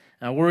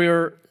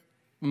We're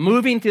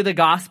moving through the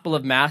Gospel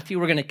of Matthew.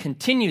 We're going to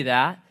continue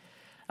that.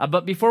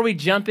 But before we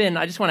jump in,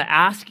 I just want to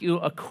ask you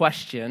a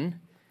question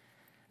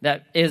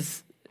that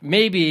is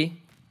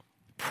maybe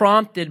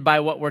prompted by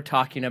what we're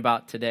talking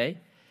about today.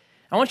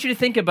 I want you to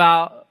think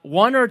about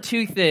one or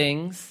two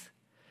things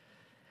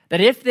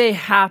that if they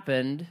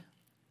happened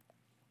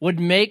would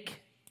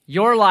make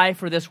your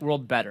life or this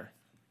world better.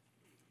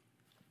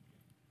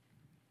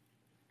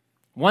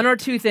 One or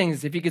two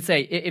things, if you could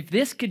say, if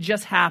this could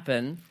just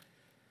happen,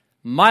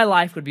 my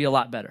life would be a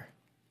lot better.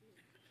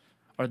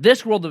 Or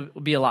this world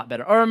would be a lot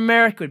better. Or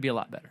America would be a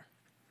lot better.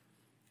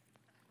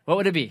 What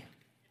would it be?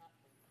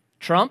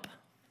 Trump?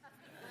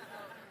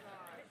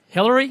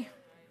 Hillary?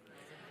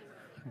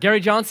 Gary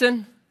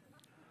Johnson?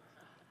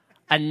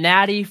 A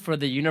natty for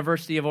the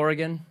University of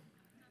Oregon?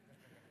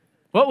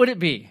 What would it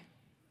be?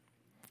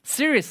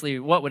 Seriously,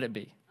 what would it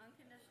be?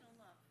 Unconditional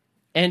love.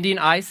 Ending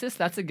ISIS,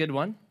 that's a good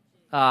one.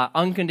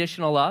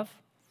 Unconditional love.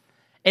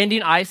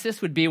 Ending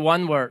ISIS would be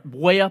one where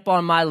way up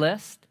on my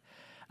list.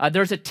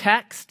 There's a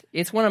text.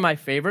 It's one of my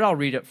favorite. I'll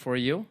read it for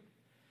you.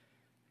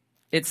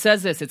 It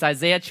says this. It's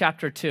Isaiah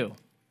chapter 2.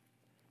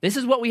 This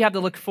is what we have to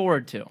look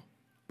forward to.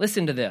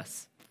 Listen to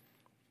this.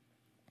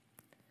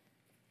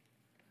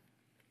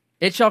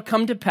 It shall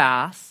come to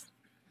pass.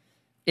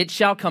 It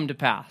shall come to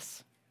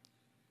pass.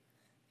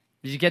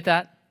 Did you get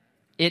that?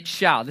 It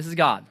shall. This is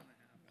God.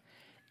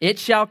 It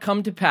shall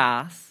come to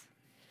pass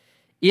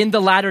in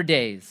the latter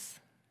days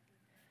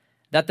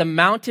that the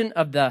mountain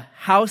of the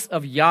house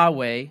of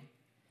Yahweh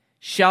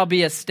shall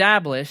be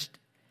established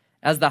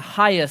as the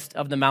highest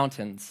of the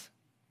mountains,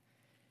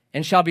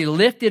 and shall be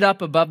lifted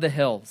up above the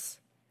hills,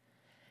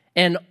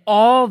 and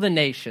all the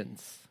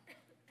nations,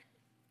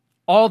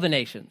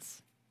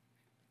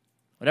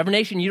 whatever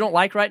nation you don't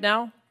like right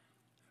now,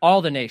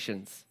 all the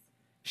nations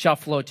shall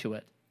flow to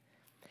it.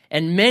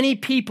 And many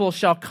people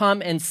shall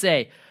come and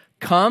say,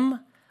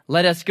 come,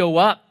 let us go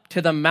up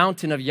to the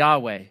mountain of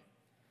Yahweh,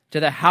 to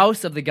the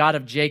house of the God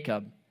of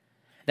Jacob,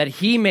 that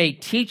he may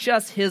teach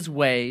us his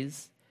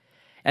ways,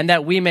 and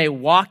that we may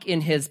walk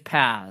in his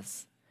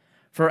paths.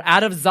 For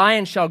out of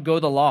Zion shall go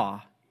the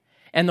law,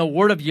 and the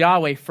word of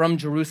Yahweh from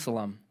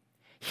Jerusalem.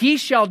 He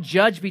shall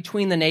judge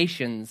between the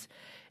nations,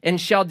 and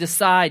shall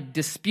decide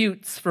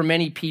disputes for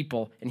many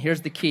people. And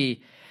here's the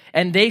key.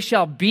 And they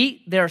shall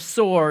beat their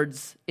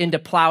swords into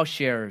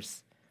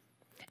plowshares,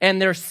 and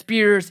their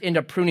spears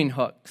into pruning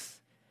hooks.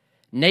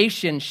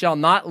 Nation shall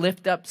not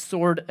lift up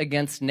sword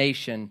against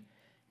nation,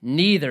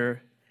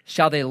 neither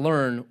shall they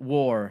learn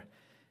war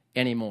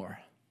anymore.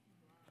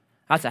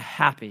 That's a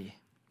happy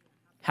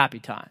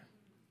time.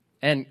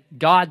 And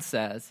God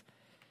says,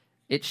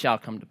 it shall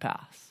come to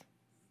pass.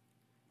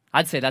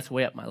 I'd say that's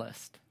way up my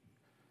list.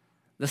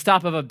 The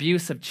stop of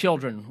abuse of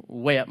children,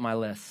 way up my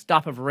list.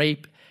 Stop of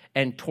rape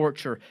and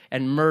torture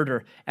and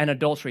murder and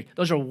adultery.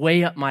 Those are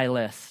way up my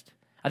list.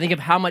 I think of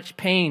how much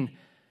pain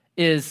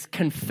is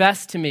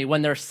confessed to me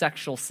when there's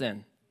sexual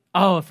sin.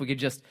 Oh, if we could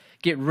just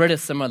get rid of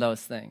some of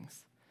those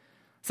things.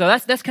 So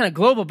that's kind of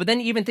global, but then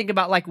you even think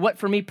about like what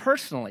for me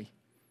personally.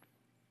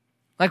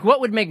 Like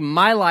what would make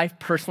my life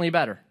personally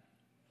better?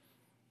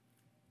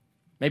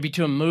 Maybe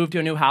to move to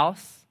a new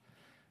house.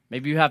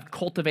 Maybe you have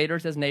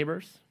cultivators as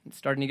neighbors. It's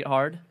starting to get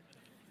hard.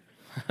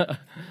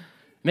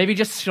 Maybe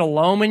just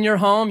shalom in your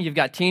home. You've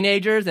got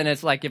teenagers and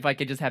it's like if I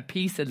could just have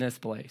peace in this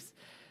place.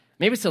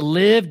 Maybe it's to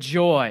live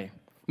joy.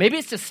 Maybe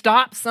it's to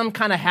stop some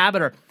kind of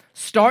habit or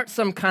start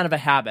some kind of a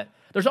habit.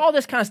 There's all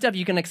this kind of stuff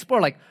you can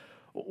explore. Like,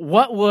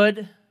 what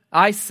would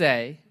I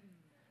say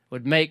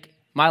would make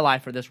my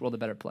life or this world a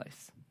better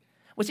place?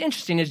 What's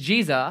interesting is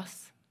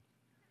Jesus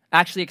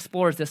actually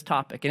explores this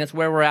topic, and it's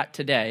where we're at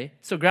today.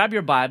 So grab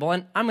your Bible,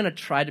 and I'm going to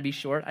try to be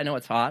short. I know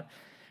it's hot,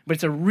 but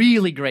it's a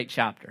really great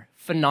chapter.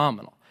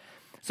 Phenomenal.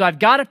 So I've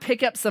got to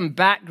pick up some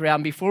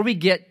background before we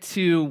get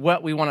to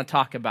what we want to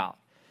talk about.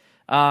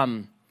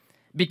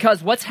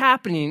 Because what's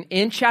happening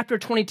in chapter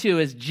 22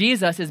 is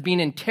Jesus is being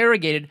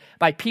interrogated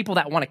by people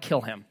that want to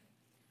kill him.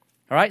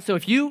 All right? So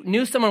if you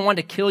knew someone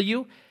wanted to kill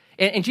you,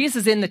 and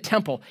Jesus is in the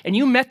temple, and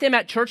you met them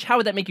at church, how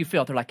would that make you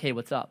feel? They're like, hey,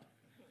 what's up?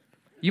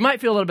 You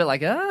might feel a little bit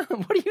like,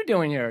 what are you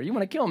doing here? You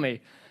want to kill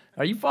me?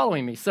 Are you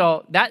following me?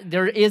 So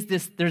there's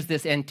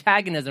this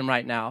antagonism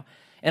right now,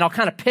 and I'll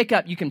kind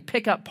of you can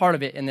pick up part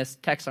of it in this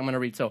text I'm going to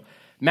read. So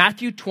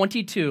Matthew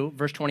 22,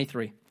 verse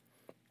 23.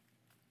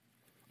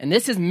 And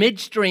this is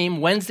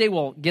midstream. Wednesday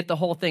we'll get the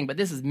whole thing, but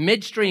this is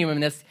midstream in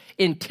this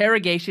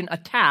interrogation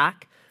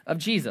attack of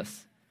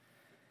Jesus.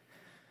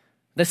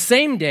 The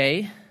same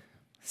day,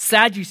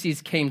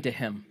 Sadducees came to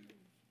him,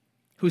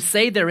 who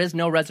say there is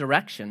no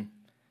resurrection.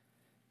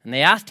 And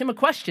they asked him a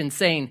question,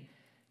 saying,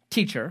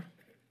 Teacher,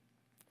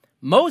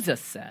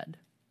 Moses said,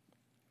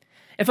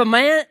 if a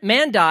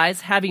man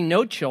dies having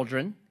no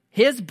children,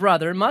 his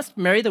brother must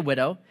marry the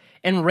widow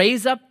and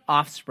raise up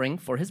offspring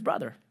for his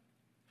brother.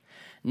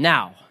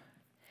 Now,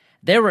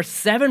 there were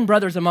 7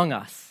 brothers among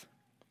us.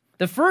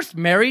 The first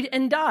married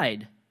and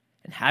died,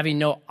 and having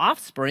no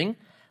offspring,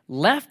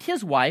 left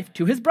his wife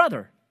to his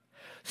brother.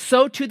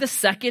 So to the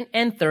second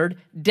and third,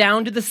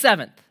 down to the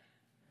 7th.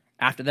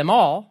 After them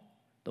all,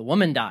 The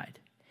woman died.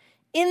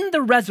 In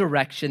the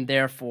resurrection,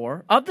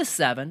 therefore, of the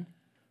 7,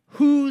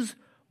 whose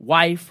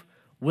wife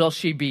will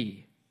she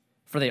be?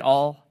 For they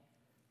all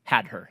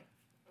had her.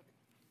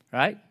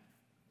 Right?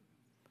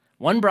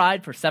 One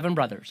bride for 7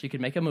 brothers. You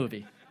could make a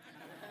movie.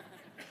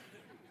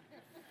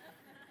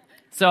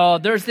 So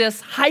there's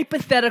this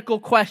hypothetical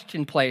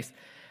question placed.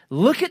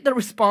 Look at the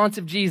response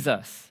of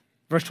Jesus.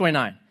 Verse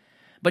 29.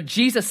 But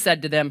Jesus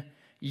said to them,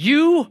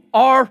 you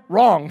are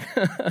wrong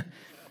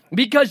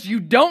because you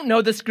don't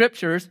know the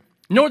scriptures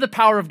nor the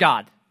power of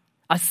God.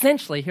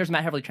 Essentially, here's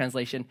Matt Heverly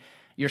translation,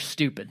 you're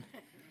stupid.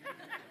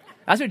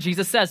 That's what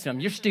Jesus says to them,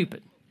 you're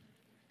stupid.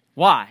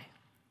 Why?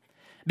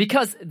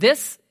 Because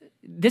this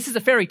is a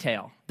fairy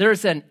tale.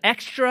 There's an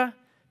extra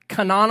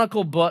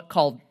canonical book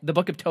called the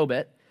Book of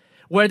Tobit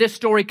where this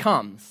story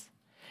comes.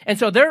 And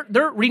so they're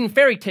reading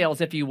fairy tales,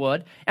 if you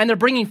would, and they're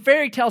bringing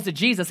fairy tales to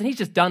Jesus, and he's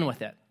just done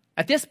with it.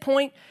 At this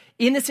point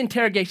in this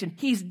interrogation,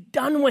 he's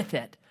done with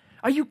it.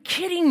 Are you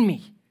kidding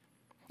me?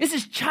 This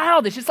is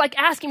childish. It's like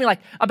asking me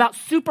about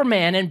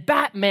Superman and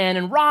Batman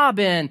and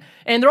Robin,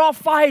 and they're all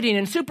fighting,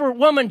 and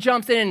Superwoman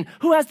jumps in, and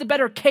who has the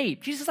better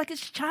cape? Jesus is like,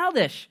 it's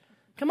childish.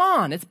 Come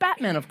on, it's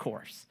Batman, of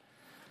course.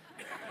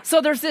 So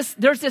there's this,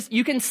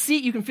 you can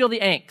feel the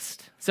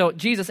angst. So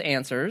Jesus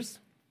answers,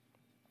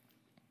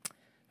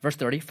 verse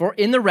 30, for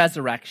in the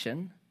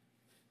resurrection,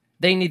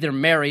 they neither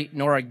marry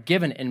nor are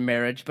given in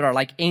marriage, but are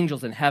like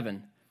angels in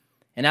heaven.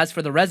 And as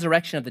for the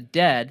resurrection of the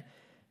dead,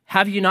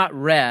 have you not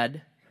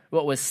read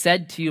what was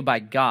said to you by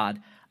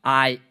God?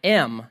 I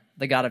am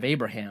the God of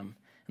Abraham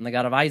and the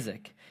God of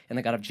Isaac and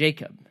the God of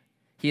Jacob.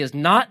 He is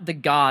not the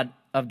God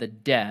of the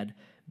dead,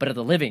 but of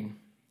the living.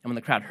 And when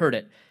the crowd heard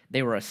it,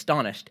 they were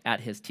astonished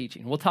at his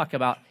teaching. We'll talk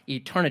about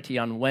eternity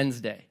on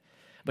Wednesday.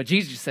 But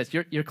Jesus says,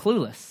 you're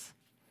clueless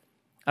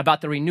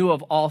about the renewal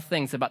of all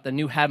things, about the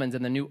new heavens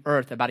and the new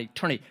earth, about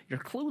eternity. You're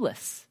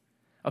clueless.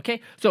 Okay?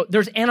 So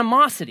there's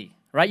animosity,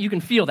 right? You can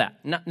feel that.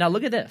 Now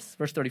look at this,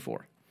 verse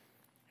 34.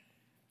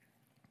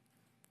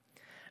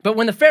 But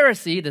when the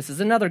Pharisee, this is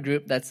another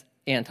group that's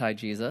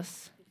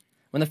anti-Jesus,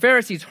 when the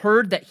Pharisees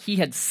heard that he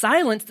had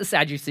silenced the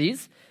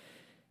Sadducees,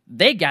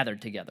 they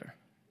gathered together.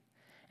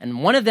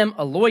 And one of them,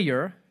 a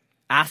lawyer,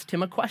 asked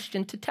him a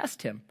question to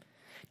test him.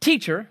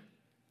 Teacher,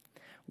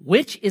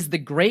 which is the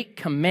great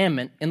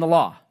commandment in the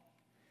law?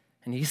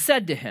 And he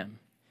said to him,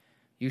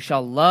 you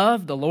shall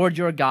love the Lord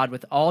your God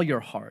with all your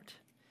heart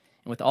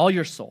and with all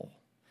your soul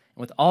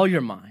and with all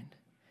your mind.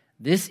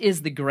 This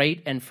is the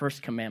great and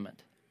first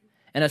commandment.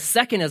 And a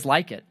second is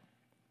like it.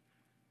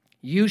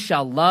 You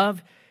shall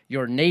love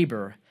your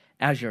neighbor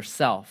as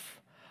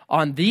yourself.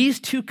 On these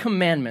 2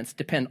 commandments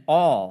depend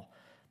all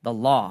the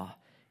law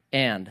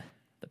and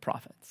the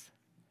prophets.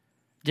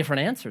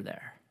 Different answer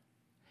there.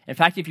 In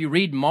fact, if you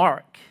read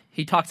Mark,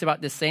 he talks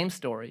about this same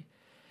story.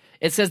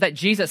 It says that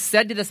Jesus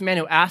said to this man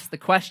who asked the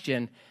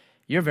question,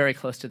 you're very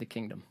close to the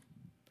kingdom.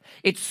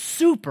 It's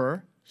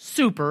super,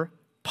 super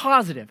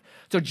positive.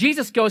 So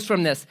Jesus goes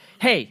from this,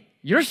 hey,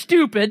 you're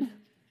stupid.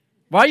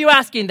 Why are you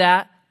asking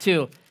that?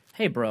 To,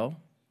 hey, bro,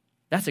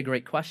 that's a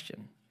great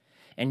question.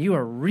 And you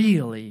are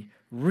really,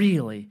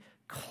 really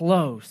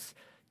close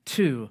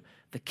to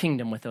the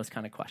kingdom with those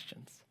kind of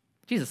questions.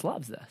 Jesus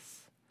loves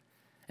this.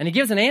 And he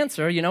gives an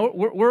answer. You know,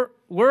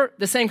 we're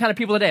the same kind of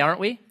people today, aren't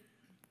we?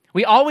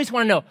 We always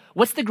want to know,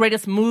 what's the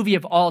greatest movie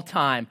of all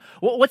time?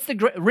 What's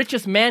the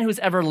richest man who's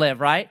ever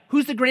lived, right?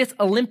 Who's the greatest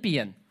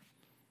Olympian?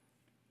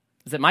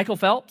 Is it Michael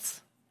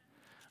Phelps?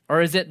 Or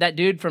is it that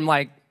dude from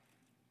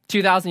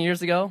 2,000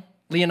 years ago,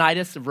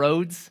 Leonidas of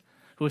Rhodes,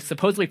 who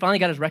supposedly finally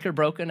got his record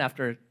broken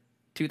after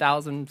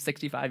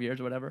 2,065 years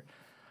or whatever?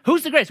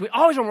 Who's the greatest? We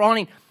always are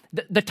wanting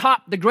the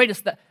top, the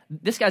greatest.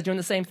 This guy's doing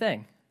the same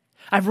thing.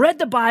 I've read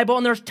the Bible,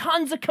 and there's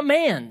tons of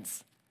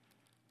commands.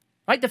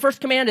 Right? The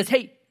first command is,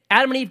 hey,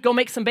 Adam and Eve, go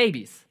make some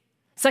babies.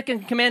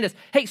 Second command is,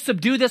 hey,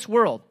 subdue this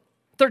world.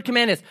 Third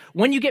command is,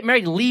 when you get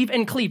married, leave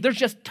and cleave. There's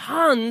just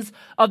tons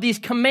of these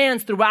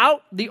commands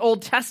throughout the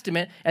Old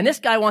Testament, and this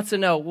guy wants to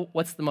know,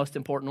 what's the most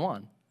important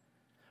one?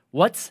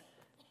 What's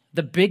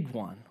the big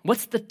one?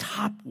 What's the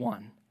top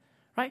one?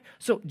 Right?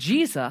 So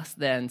Jesus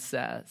then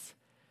says,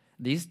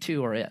 these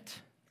 2 are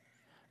it.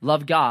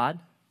 Love God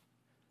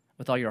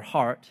with all your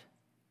heart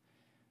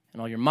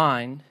and all your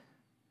mind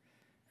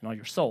and all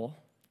your soul,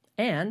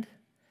 and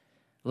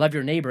love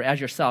your neighbor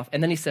as yourself.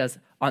 And then he says,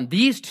 on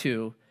these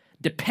 2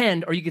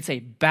 depend, or you could say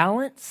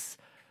balance,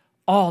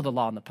 all the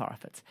law and the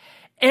prophets.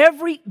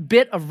 Every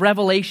bit of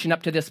revelation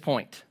up to this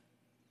point,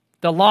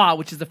 the law,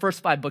 which is the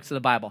first 5 books of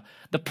the Bible,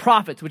 the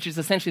prophets, which is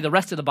essentially the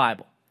rest of the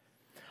Bible,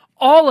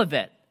 all of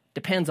it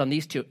depends on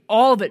these 2.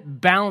 All of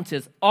it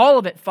balances, all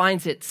of it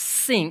finds its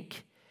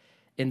sink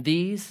in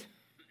these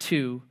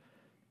 2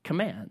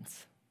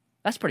 commands.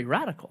 That's pretty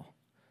radical.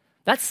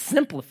 That's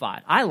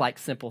simplified. I like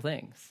simple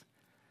things.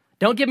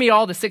 Don't give me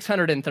all the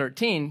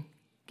 613.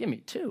 Give me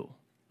 2.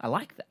 I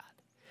like that.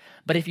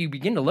 But if you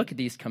begin to look at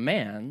these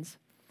commands,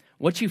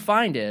 what you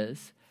find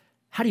is,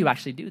 how do you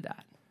actually do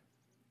that?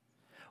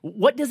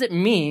 What does it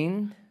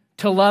mean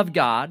to love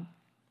God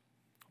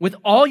with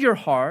all your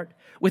heart,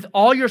 with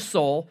all your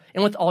soul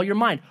and with all your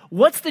mind.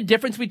 What's the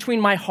difference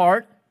between my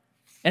heart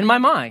and my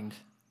mind,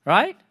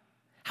 right?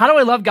 How do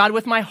I love God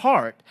with my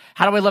heart?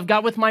 How do I love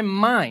God with my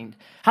mind?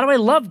 How do I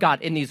love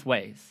God in these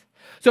ways?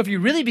 So if you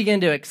really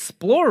begin to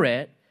explore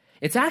it,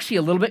 it's actually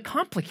a little bit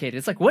complicated.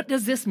 It's like, what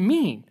does this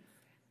mean?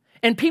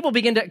 And people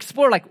begin to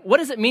explore, like, what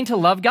does it mean to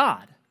love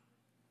God?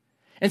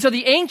 And so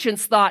the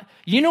ancients thought,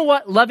 you know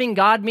what loving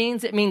God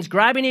means? It means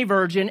grabbing a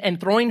virgin and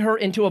throwing her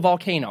into a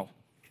volcano,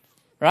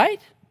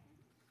 right?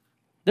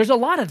 There's a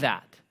lot of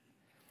that.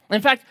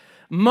 In fact,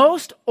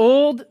 most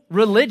old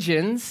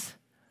religions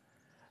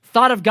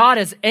thought of God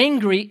as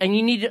angry and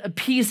you need to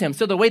appease him.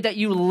 So the way that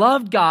you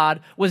loved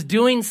God was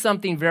doing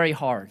something very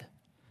hard.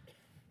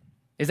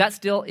 Is that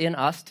still in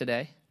us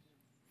today?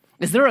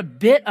 Is there a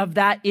bit of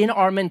that in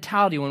our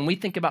mentality when we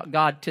think about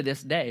God to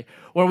this day,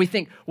 where we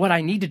think, what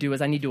I need to do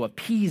is I need to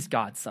appease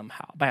God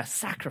somehow by a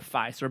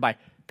sacrifice or by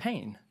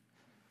pain?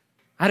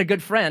 I had a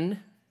good friend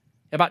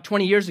about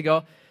 20 years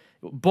ago.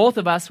 Both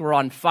of us were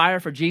on fire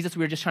for Jesus.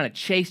 We were just trying to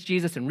chase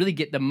Jesus and really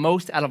get the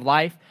most out of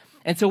life.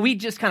 And so we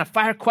just kind of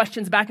fire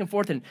questions back and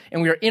forth, and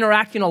we were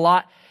interacting a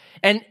lot.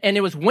 And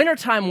it was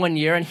wintertime one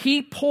year, and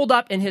he pulled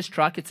up in his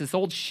truck. It's this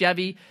old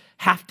Chevy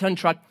half-ton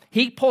truck.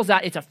 He pulls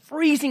out. It's a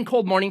freezing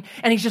cold morning,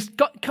 and he just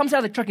comes out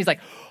of the truck. He's like,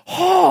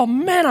 oh,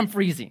 man, I'm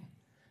freezing.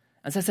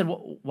 And so I said,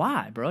 well,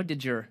 why, bro?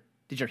 Did your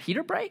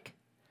heater break?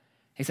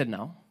 He said,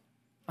 no.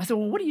 I said,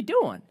 well, what are you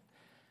doing?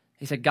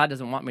 He said, God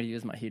doesn't want me to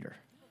use my heater.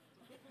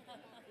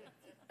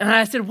 And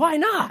I said, why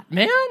not,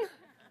 man?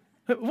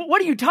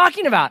 What are you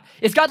talking about?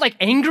 Is God like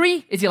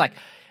angry? Is he like,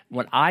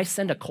 when I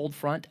send a cold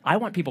front, I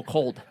want people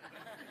cold.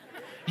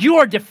 You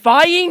are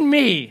defying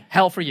me.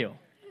 Hell for you.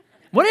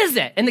 What is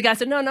it? And the guy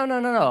said,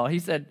 no. He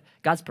said,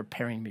 God's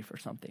preparing me for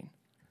something.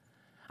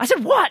 I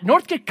said, what?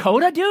 North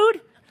Dakota,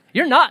 dude?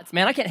 You're nuts,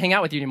 man. I can't hang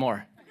out with you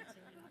anymore.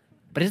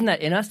 But isn't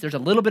that in us? There's a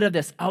little bit of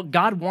this, oh,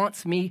 God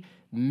wants me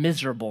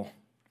miserable.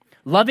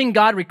 Loving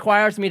God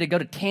requires me to go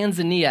to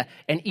Tanzania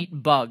and eat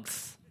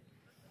bugs.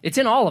 It's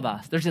in all of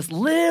us. There's this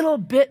little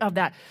bit of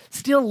that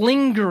still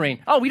lingering.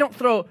 Oh, we don't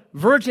throw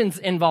virgins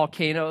in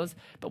volcanoes,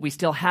 but we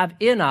still have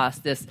in us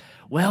this,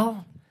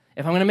 well,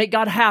 if I'm going to make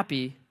God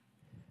happy,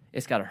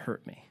 it's got to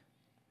hurt me.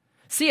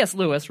 C.S.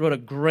 Lewis wrote a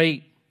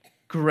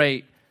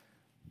great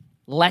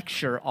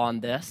lecture on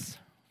this,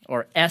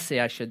 or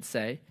essay, I should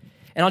say.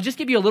 And I'll just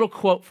give you a little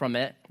quote from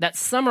it that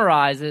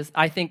summarizes,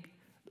 I think,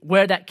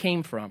 where that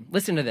came from.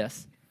 Listen to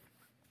this.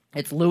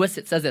 It's Lewis.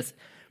 It says this,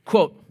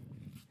 quote,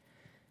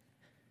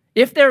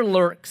 if there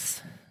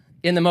lurks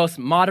in the most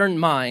modern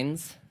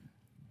minds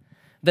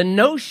the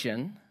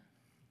notion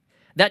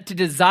that to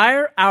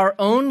desire our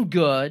own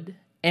good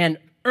and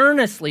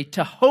earnestly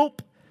to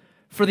hope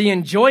for the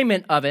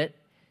enjoyment of it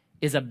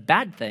is a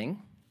bad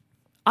thing,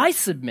 I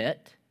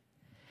submit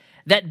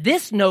that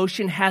this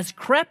notion has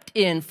crept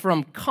in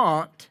from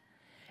Kant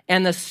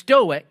and the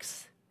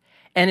Stoics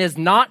and is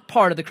not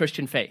part of the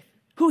Christian faith.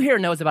 Who here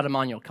knows about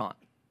Immanuel Kant?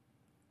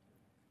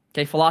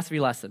 Okay, philosophy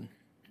lesson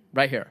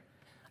right here.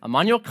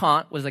 Immanuel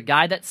Kant was a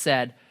guy that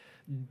said,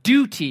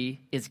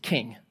 duty is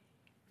king.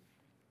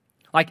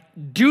 Like,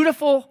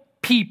 dutiful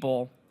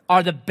people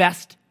are the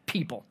best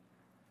people.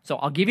 So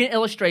I'll give you an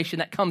illustration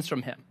that comes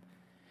from him.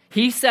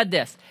 He said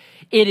this,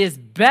 it is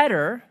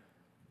better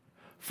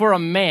for a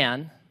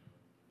man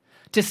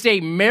to stay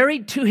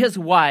married to his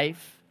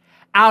wife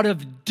out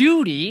of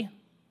duty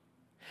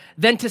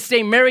than to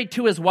stay married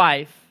to his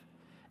wife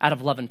out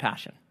of love and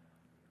passion.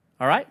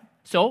 All right?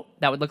 So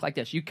that would look like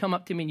this. You come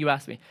up to me and you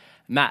ask me,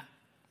 Matt,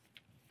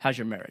 how's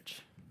your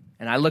marriage?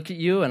 And I look at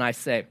you and I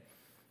say,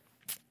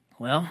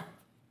 well,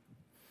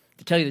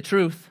 to tell you the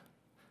truth,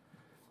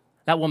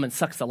 that woman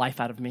sucks the life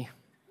out of me.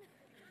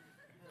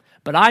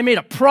 But I made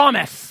a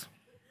promise.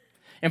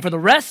 And for the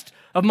rest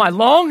of my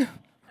long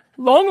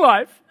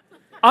life,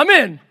 I'm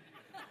in.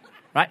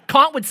 Right?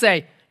 Kant would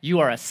say, you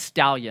are a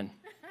stallion.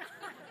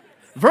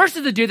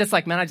 Versus the dude that's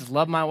like, man, I just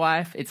love my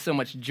wife. It's so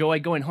much joy.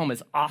 Going home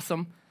is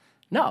awesome.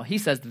 No, he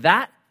says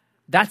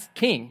that's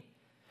king.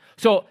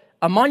 So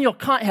Immanuel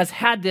Kant has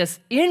had this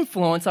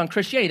influence on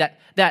Christianity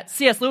that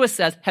C.S. Lewis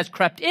says has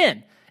crept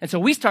in. And so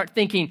we start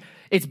thinking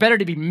it's better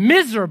to be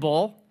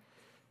miserable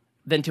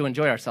than to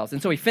enjoy ourselves.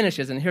 And so he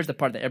finishes, and here's the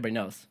part that everybody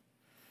knows.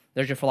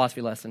 There's your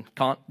philosophy lesson,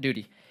 Kant,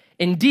 duty.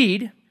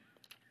 Indeed,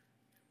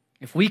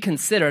 if we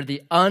consider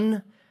the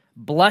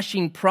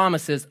unblushing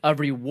promises of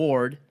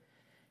reward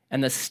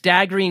and the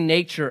staggering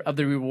nature of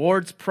the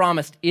rewards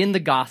promised in the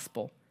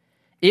gospel,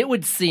 it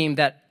would seem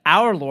that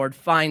our Lord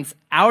finds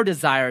our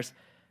desires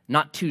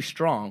not too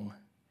strong,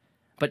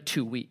 but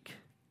too weak.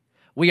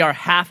 We are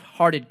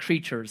half-hearted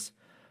creatures,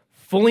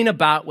 fooling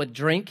about with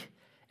drink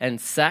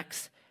and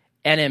sex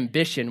and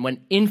ambition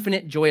when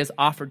infinite joy is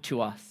offered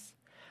to us,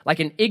 like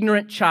an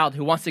ignorant child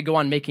who wants to go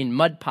on making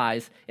mud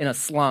pies in a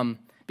slum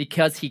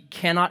because he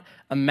cannot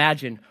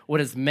imagine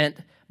what is meant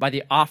by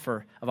the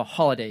offer of a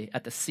holiday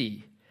at the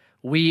sea.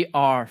 We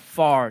are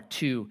far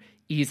too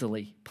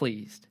easily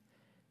pleased,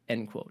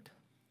 end quote.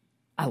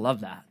 I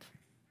love that.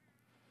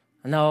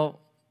 No,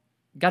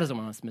 God doesn't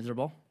want us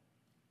miserable.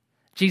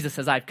 Jesus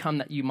says, I've come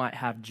that you might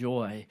have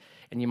joy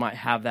and you might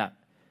have that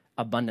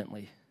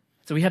abundantly.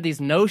 So we have these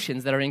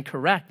notions that are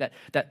incorrect,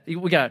 that we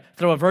got to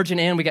throw a virgin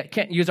in,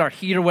 can't use our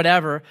heat or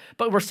whatever,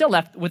 but we're still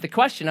left with the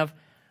question of,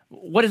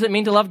 what does it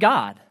mean to love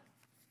God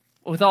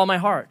with all my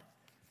heart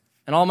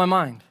and all my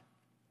mind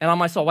and all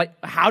my soul?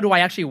 How do I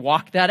actually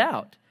walk that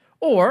out?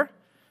 Or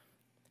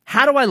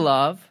how do I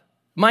love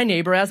my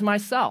neighbor as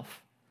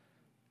myself?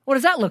 What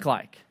does that look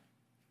like?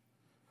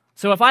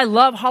 So if I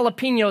love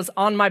jalapenos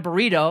on my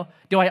burrito,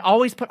 do I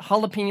always put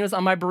jalapenos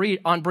on my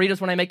burritos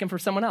when I make them for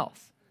someone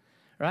else?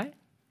 Right?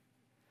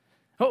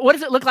 What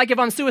does it look like if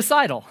I'm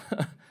suicidal?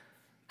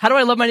 How do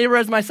I love my neighbor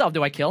as myself?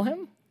 Do I kill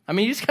him? I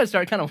mean, you just got to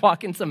start kind of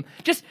walking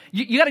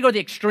you got to go to the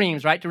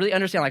extremes, right? To really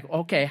understand, like,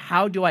 okay,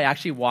 how do I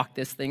actually walk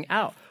this thing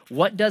out?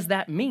 What does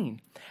that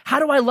mean? How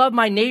do I love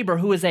my neighbor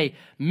who is a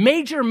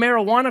major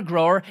marijuana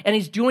grower and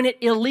he's doing it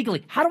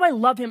illegally? How do I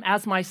love him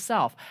as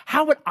myself?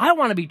 How would I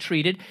want to be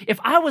treated if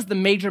I was the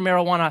major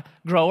marijuana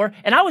grower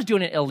and I was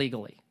doing it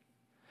illegally?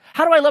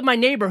 How do I love my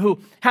neighbor who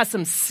has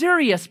some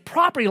serious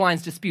property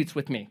lines disputes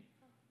with me?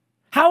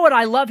 How would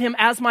I love him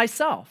as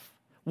myself?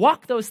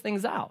 Walk those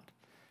things out.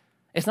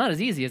 It's not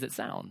as easy as it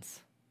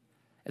sounds.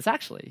 It's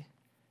actually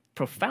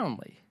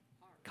profoundly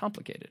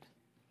complicated.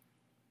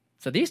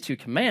 So these two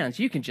commands,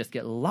 you can just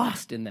get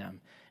lost in them,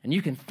 and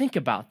you can think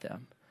about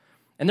them.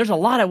 And there's a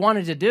lot I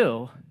wanted to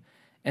do,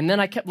 and then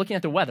I kept looking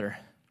at the weather.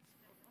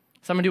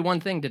 So I'm going to do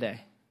one thing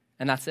today,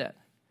 and that's it.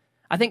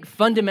 I think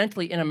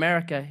fundamentally in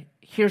America,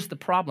 here's the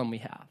problem we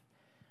have.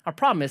 Our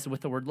problem is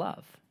with the word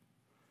love.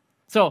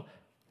 So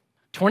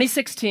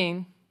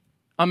 2016,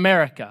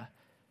 America,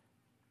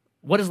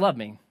 what does love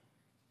mean?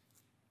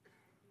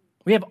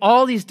 We have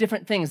all these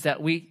different things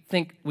that we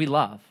think we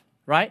love,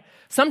 right?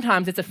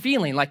 Sometimes it's a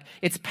feeling, like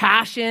it's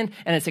passion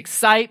and it's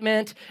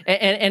excitement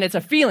and it's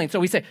a feeling. So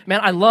we say,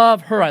 man, I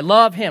love her, I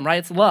love him, right?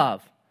 It's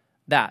love,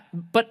 that.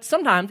 But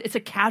sometimes it's a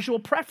casual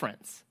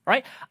preference,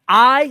 right?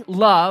 I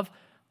love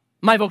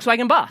my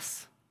Volkswagen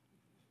bus,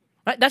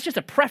 right? That's just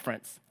a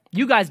preference.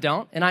 You guys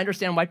don't, and I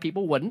understand why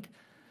people wouldn't,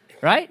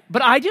 right?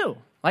 But I do.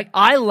 Like,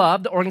 I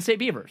love the Oregon State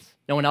Beavers.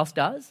 No one else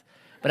does,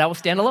 but I will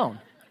stand alone.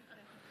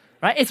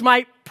 Right? It's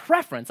my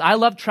preference. I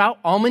love trout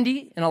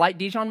almondy and a light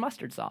Dijon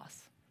mustard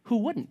sauce. Who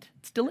wouldn't?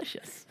 It's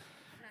delicious.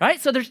 Right?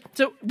 So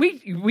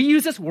we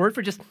use this word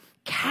for just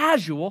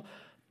casual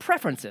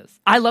preferences.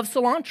 I love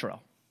cilantro.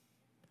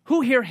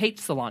 Who here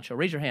hates cilantro?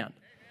 Raise your hand.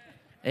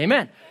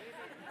 Amen.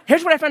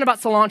 Here's what I found about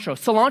cilantro.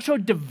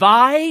 Cilantro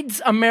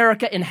divides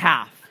America in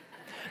half.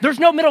 There's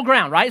no middle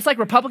ground, right? It's like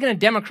Republican and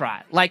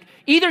Democrat. Like,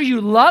 either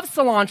you love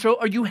cilantro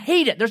or you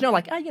hate it. There's no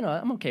like,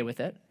 I'm okay with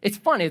it. It's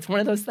funny. It's one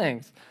of those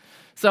things.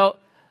 So,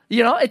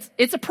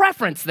 it's a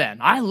preference then.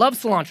 I love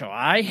cilantro.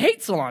 I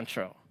hate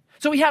cilantro.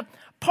 So we have,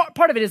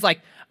 part of it is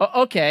like,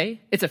 okay,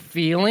 it's a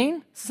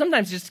feeling.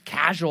 Sometimes just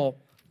casual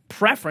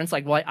preference,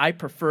 like, well, I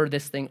prefer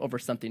this thing over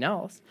something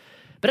else.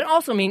 But it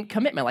also means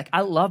commitment. Like, I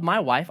love my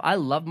wife. I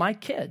love my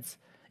kids.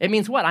 It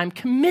means what? I'm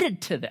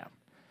committed to them.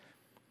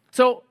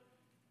 So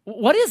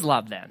what is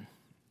love then?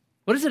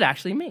 What does it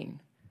actually mean?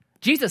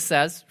 Jesus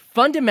says,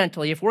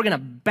 fundamentally, if we're going to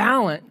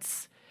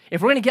balance,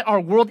 if we're going to get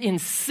our world in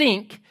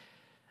sync,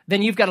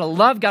 then you've got to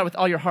love God with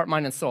all your heart,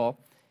 mind, and soul,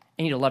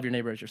 and you need to love your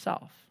neighbor as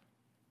yourself.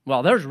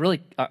 Well, there's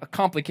really a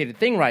complicated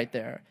thing right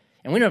there,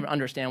 and we don't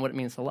understand what it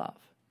means to love.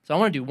 So I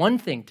want to do one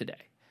thing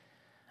today.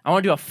 I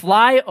want to do a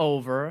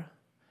flyover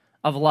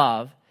of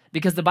love,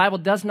 because the Bible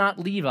does not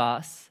leave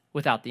us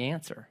without the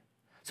answer.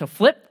 So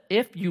flip,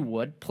 if you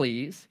would,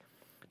 please,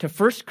 to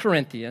 1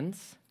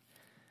 Corinthians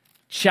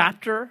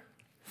chapter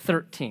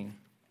 13.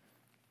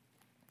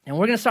 And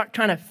we're going to start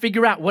trying to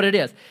figure out what it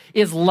is.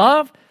 Is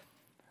love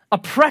a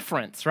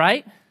preference,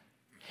 right?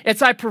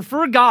 It's I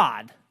prefer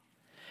God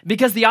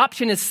because the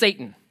option is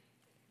Satan.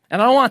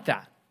 And I don't want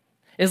that.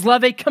 Is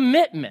love a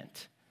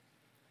commitment?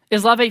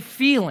 Is love a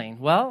feeling?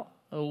 Well,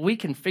 we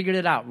can figure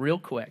it out real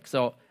quick.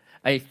 So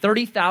a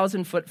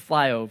 30,000-foot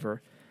flyover,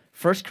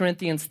 1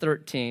 Corinthians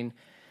 13.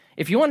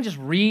 If you want to just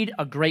read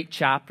a great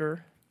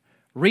chapter,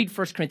 read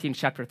 1 Corinthians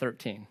chapter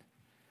 13.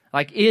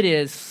 Like, it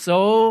is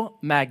so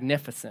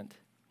magnificent.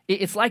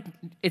 It's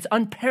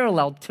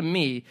unparalleled to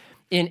me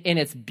in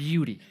its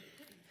beauty.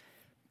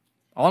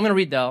 All I'm going to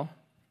read, though,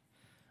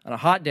 on a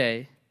hot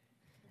day,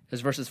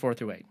 is verses 4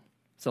 through 8.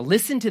 So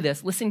listen to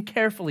this. Listen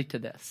carefully to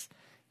this.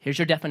 Here's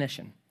your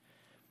definition.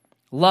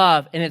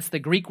 Love, and it's the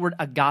Greek word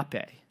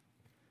agape.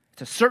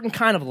 It's a certain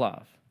kind of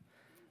love.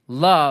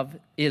 Love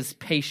is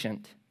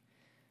patient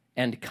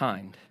and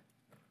kind.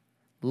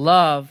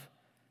 Love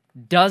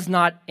does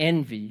not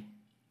envy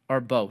or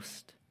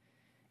boast.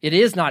 It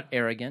is not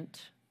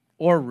arrogant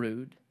or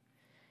rude.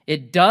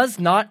 It does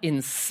not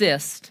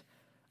insist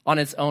on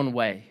its own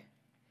way.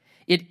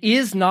 It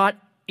is not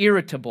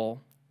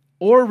irritable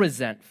or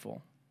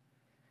resentful.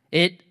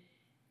 It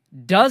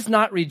does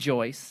not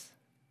rejoice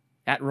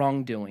at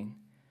wrongdoing,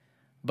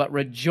 but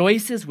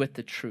rejoices with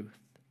the truth.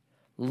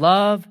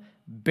 Love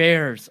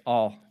bears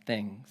all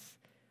things,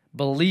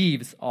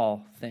 believes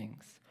all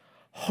things,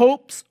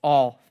 hopes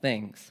all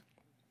things,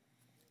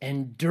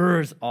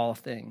 endures all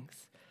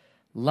things.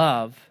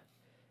 Love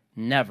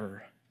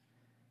never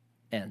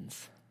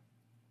ends.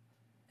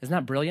 Isn't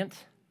that brilliant?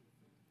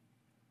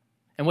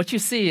 And what you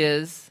see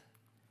is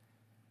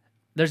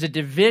there's a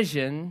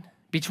division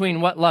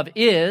between what love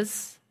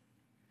is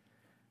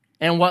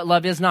and what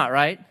love is not,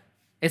 right?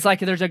 It's like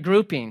there's a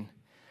grouping.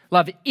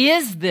 Love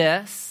is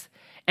this,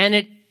 and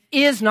it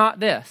is not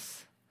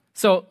this.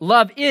 So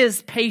love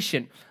is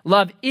patient.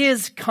 Love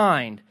is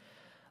kind.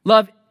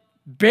 Love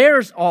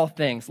bears all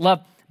things.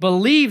 Love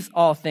believes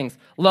all things.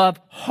 Love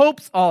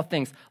hopes all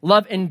things.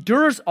 Love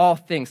endures all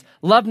things.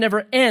 Love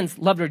never ends.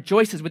 Love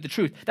rejoices with the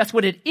truth. That's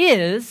what it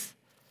is.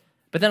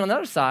 But then on the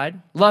other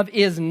side, love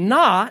is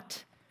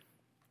not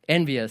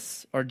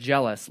envious or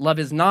jealous. Love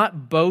is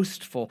not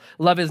boastful.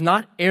 Love is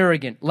not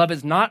arrogant. Love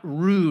is not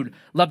rude.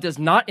 Love does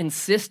not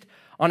insist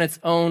on its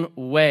own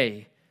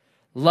way.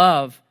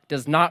 Love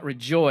does not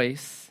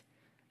rejoice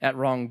at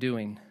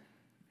wrongdoing.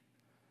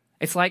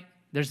 It's like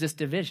there's this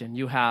division.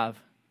 You have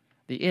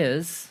the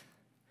is,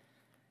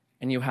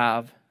 and you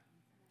have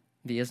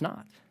the is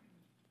not.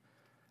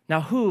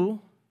 Now,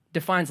 who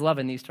defines love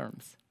in these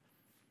terms?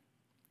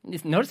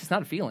 Notice it's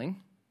not a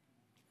feeling.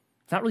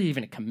 It's not really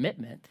even a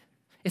commitment.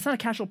 It's not a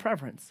casual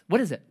preference.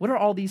 What is it? What are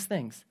all these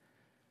things?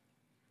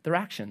 They're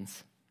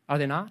actions, are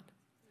they not?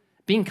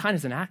 Being kind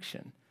is an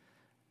action.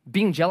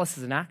 Being jealous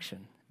is an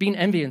action. Being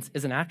envious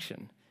is an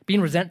action.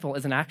 Being resentful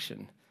is an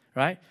action,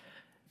 right?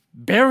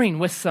 Bearing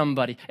with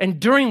somebody,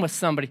 enduring with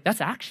somebody, that's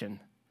action.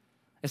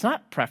 It's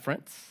not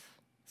preference.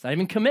 It's not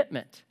even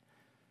commitment.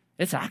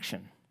 It's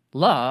action.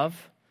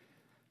 Love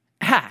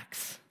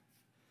acts.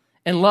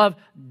 And love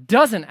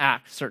doesn't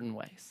act certain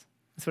ways.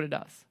 That's what it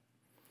does.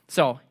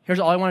 So here's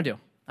all I want to do.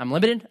 I'm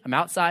limited. I'm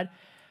outside.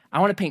 I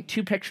want to paint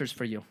two pictures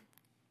for you.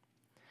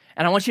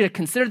 And I want you to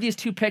consider these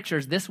two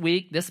pictures this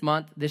week, this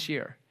month, this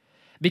year.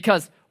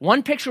 Because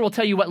one picture will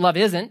tell you what love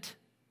isn't,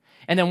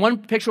 and then one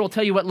picture will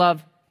tell you what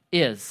love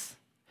is.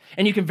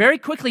 And you can very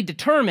quickly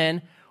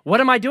determine, what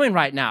am I doing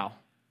right now?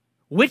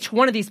 Which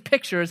one of these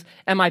pictures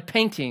am I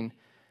painting?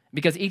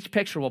 Because each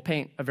picture will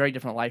paint a very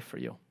different life for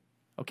you.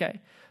 Okay?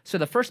 So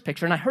the first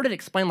picture, and I heard it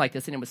explained like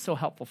this, and it was so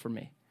helpful for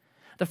me.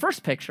 The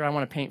first picture I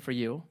want to paint for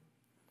you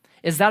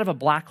is that of a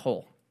black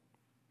hole.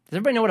 Does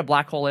everybody know what a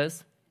black hole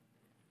is?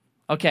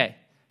 Okay,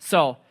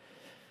 so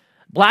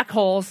black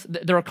holes,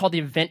 they're called the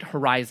event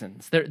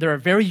horizons. They're a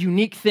very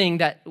unique thing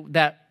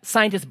that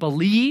scientists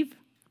believe,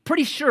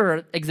 pretty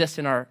sure exists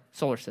in our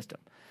solar system.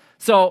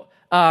 So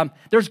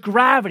there's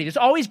gravity. There's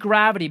always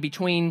gravity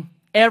between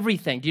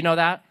everything. Do you know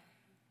that?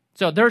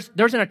 So there's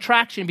an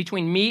attraction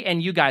between me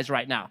and you guys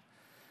right now.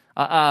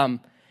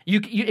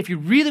 If you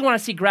really want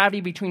to see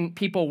gravity between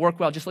people work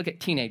well, just look at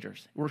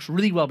teenagers. It works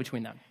really well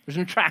between them. There's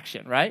an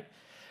attraction, right?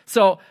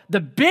 So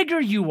the bigger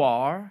you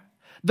are,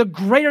 the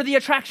greater the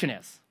attraction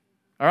is.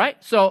 All right?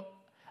 So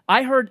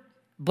I heard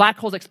black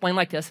holes explained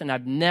like this, and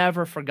I've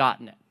never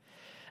forgotten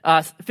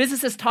it.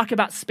 Physicists talk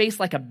about space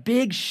like a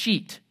big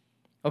sheet,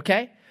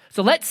 okay?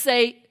 So let's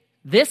say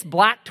this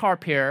black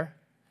tarp here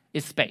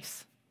is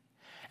space.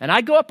 And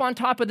I go up on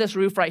top of this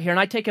roof right here, and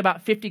I take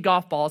about 50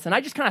 golf balls, and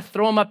I just kind of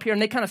throw them up here, and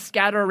they kind of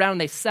scatter around,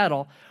 and they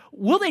settle.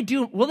 Will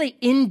they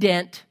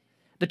indent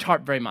the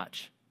tarp very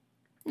much?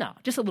 No,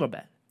 just a little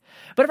bit.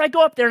 But if I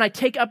go up there and I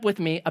take up with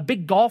me a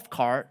big golf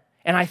cart,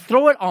 and I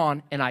throw it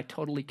on, and I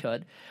totally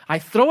could, I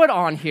throw it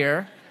on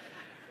here,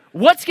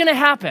 what's going to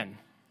happen?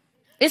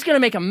 It's going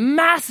to make a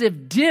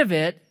massive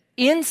divot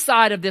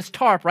inside of this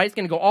tarp, right? It's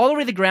going to go all the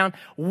way to the ground.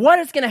 What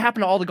is going to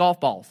happen to all the golf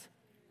balls?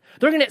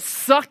 They're going to get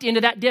sucked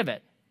into that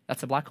divot.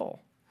 That's a black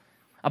hole.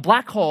 A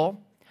black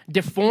hole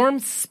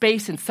deforms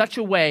space in such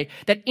a way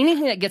that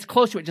anything that gets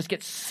close to it just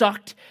gets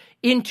sucked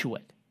into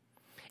it.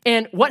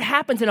 And what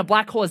happens in a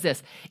black hole is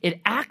this.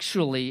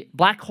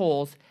 Black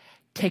holes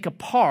take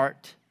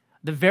apart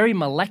the very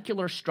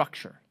molecular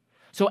structure.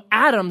 So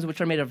atoms,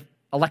 which are made of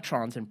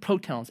electrons and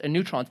protons and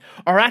neutrons,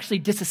 are actually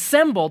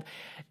disassembled.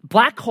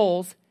 Black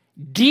holes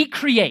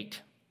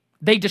decreate.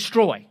 They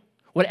destroy.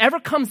 Whatever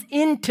comes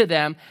into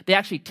them, they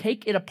actually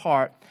take it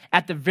apart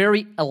at the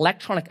very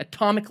electronic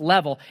atomic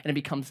level, and it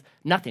becomes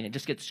nothing. It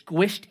just gets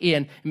squished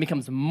in and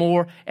becomes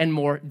more and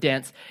more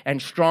dense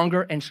and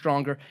stronger and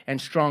stronger and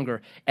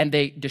stronger, and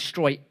they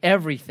destroy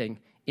everything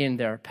in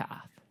their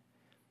path.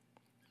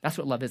 That's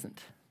what love isn't.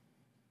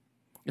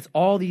 It's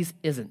all these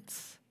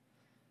isn'ts.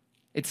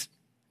 It's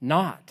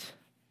not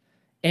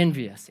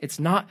envious. It's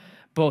not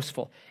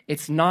boastful.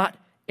 It's not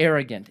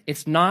arrogant.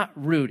 It's not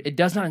rude. It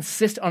does not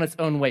insist on its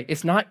own way.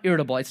 It's not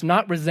irritable. It's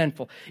not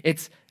resentful.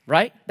 It's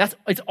right?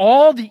 It's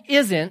all the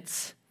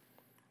isn'ts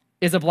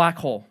is a black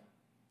hole.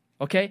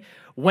 Okay?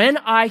 When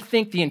I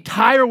think the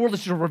entire world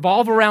is to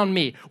revolve around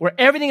me, where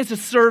everything is to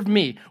serve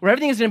me, where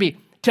everything is going to be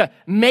to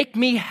make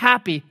me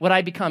happy, what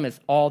I become is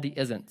all the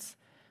isn'ts.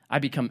 I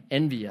become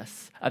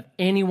envious of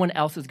anyone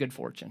else's good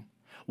fortune.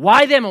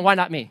 Why them and why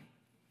not me?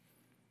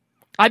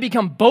 I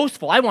become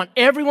boastful. I want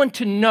everyone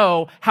to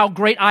know how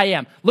great I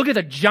am. Look at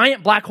the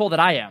giant black hole that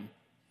I am.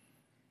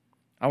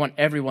 I want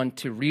everyone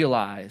to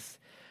realize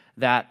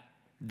that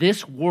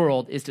this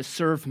world is to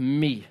serve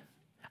me.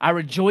 I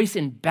rejoice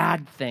in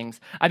bad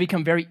things. I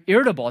become very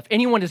irritable. If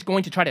anyone is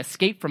going to try to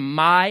escape from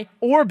my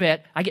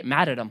orbit, I get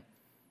mad at them.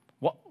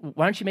 Why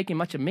aren't you making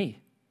much of me?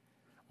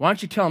 Why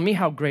aren't you telling me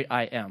how great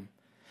I am?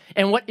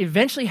 And what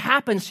eventually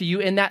happens to you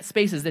in that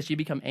space is this: you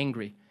become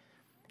angry.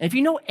 And if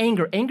you know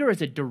anger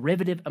is a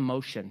derivative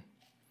emotion.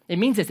 It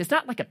means this: it's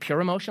not like a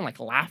pure emotion like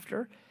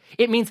laughter.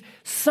 It means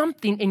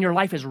something in your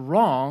life is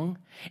wrong,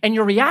 and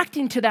you're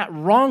reacting to that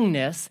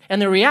wrongness,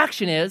 and the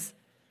reaction is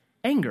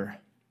anger,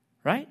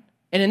 right?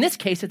 And in this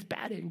case, it's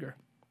bad anger.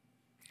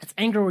 It's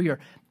anger where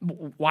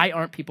why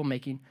aren't people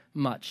making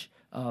much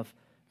of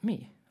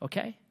me,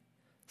 okay?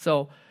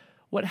 So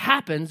what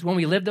happens when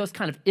we live those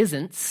kind of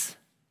isn'ts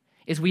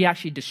is we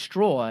actually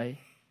destroy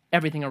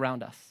everything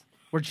around us.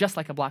 We're just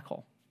like a black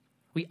hole.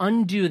 We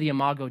undo the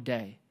imago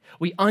Dei.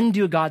 We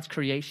undo God's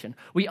creation.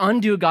 We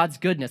undo God's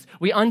goodness.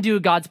 We undo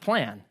God's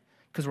plan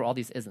because we're all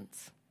these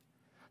isn'ts.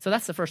 So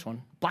that's the first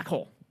one. Black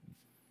hole.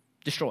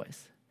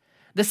 Destroys.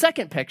 The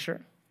second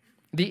picture,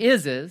 the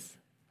is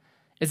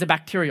a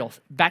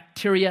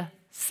bacteria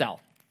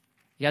cell.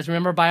 You guys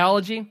remember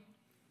biology?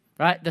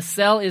 Right? The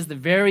cell is the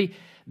very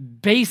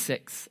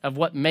basics of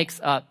what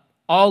makes up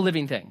all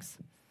living things.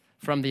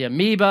 From the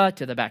amoeba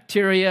to the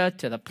bacteria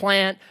to the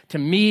plant to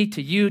me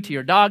to you to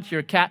your dog to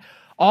your cat,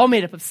 all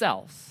made up of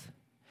cells.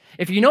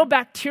 If you know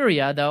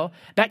bacteria, though,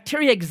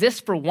 bacteria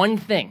exist for one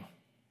thing.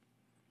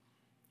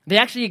 They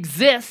actually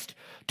exist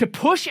to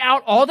push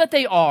out all that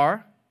they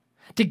are,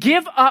 to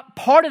give up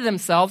part of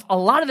themselves, a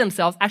lot of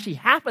themselves, actually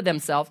half of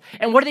themselves.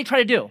 And what do they try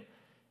to do?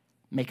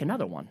 Make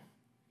another one.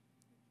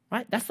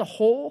 Right? That's the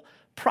whole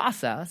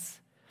process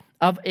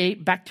of a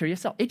bacteria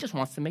cell. It just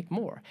wants to make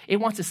more. It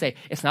wants to say,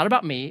 it's not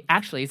about me.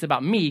 Actually, it's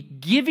about me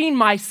giving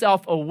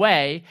myself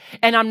away,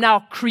 and I'm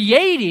now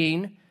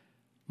creating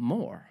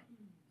more.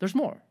 There's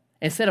more.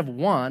 Instead of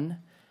one,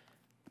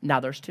 now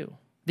there's two.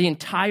 The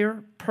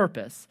entire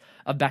purpose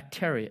of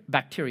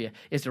bacteria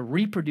is to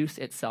reproduce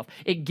itself.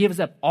 It gives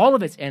up all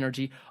of its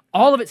energy,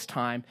 all of its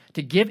time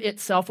to give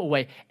itself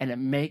away, and it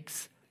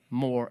makes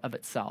more of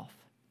itself.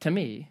 To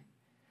me,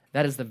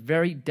 that is the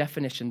very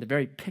definition, the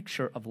very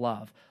picture of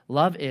love.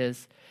 Love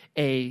is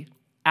an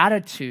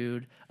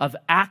attitude of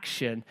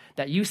action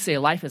that you say,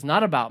 life is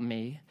not about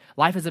me.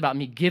 Life is about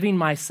me giving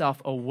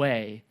myself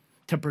away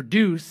to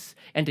produce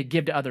and to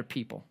give to other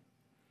people.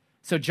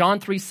 So John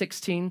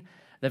 3:16,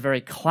 the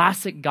very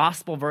classic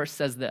gospel verse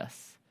says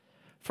this: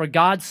 for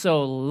God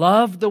so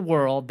loved the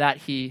world that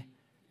he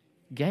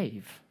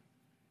gave.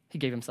 He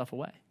gave himself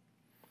away.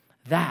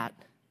 That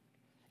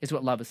is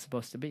what love is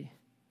supposed to be.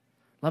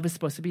 Love is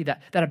supposed to be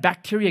that a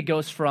bacteria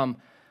goes from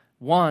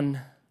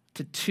 1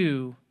 to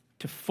 2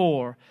 to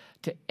 4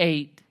 to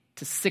 8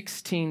 to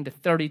 16 to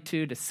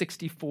 32 to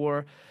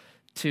 64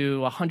 to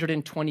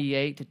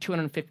 128 to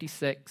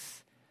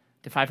 256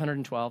 to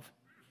 512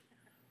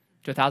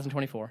 to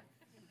 1,024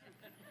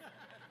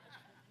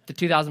 to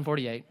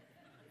 2,048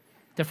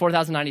 to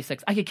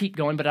 4,096. I could keep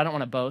going, but I don't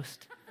want to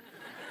boast.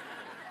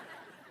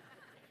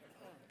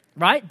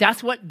 Right?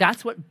 That's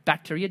what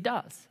bacteria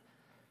does.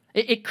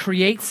 It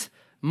creates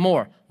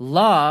more.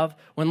 Love,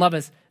 when love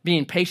is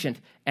being patient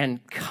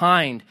and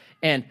kind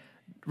and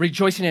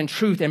rejoicing in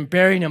truth and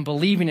bearing and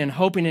believing and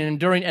hoping and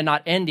enduring and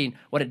not ending,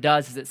 what it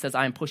does is it says,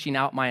 I am pushing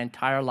out my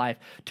entire life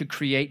to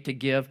create, to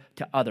give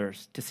to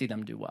others, to see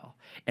them do well.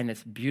 And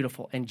it's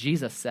beautiful. And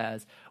Jesus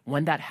says,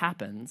 when that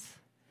happens,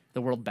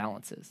 the world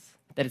balances,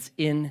 that it's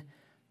in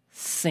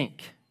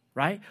sync,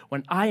 right?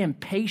 When I am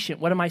patient,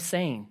 what am I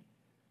saying?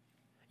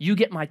 You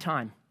get my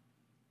time.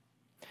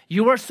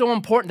 You are so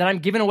important that I'm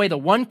giving away the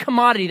one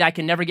commodity that I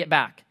can never get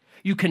back.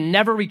 You can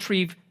never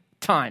retrieve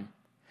time.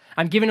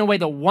 I'm giving away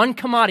the one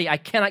commodity I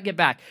cannot get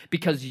back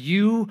because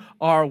you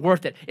are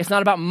worth it. It's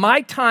not about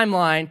my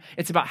timeline.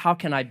 It's about how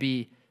can I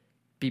be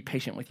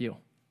patient with you.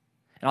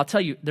 And I'll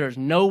tell you, there's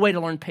no way to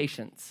learn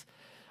patience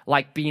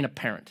like being a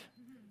parent,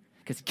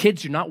 because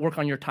kids do not work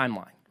on your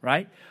timeline,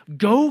 right?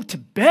 Go to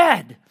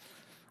bed.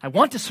 I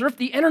want to surf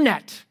the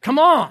internet. Come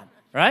on,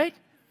 right?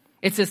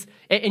 It's this,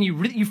 and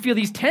you feel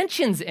these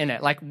tensions in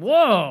it, like,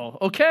 whoa,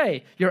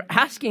 okay, you're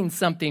asking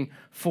something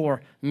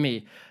for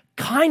me.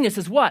 Kindness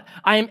is what?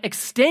 I am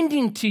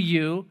extending to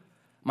you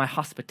my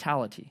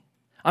hospitality.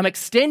 I'm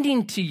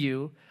extending to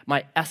you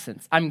my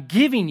essence. I'm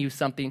giving you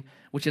something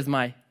which is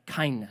my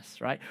kindness,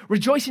 right?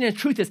 Rejoicing in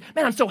truth is,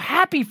 man, I'm so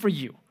happy for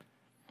you.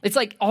 It's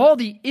like all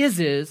the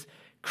is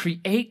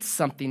create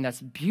something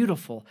that's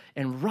beautiful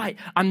and right.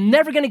 I'm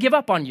never going to give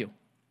up on you.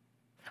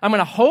 I'm going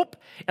to hope,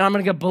 and I'm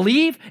going to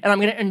believe, and I'm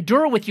going to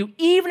endure with you,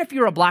 even if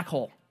you're a black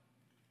hole.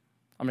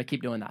 I'm going to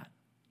keep doing that.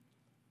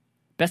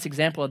 Best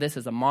example of this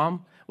is a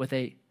mom with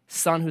a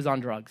son who's on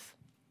drugs.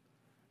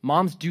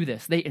 Moms do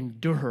this. They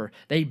endure.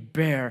 They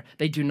bear.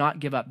 They do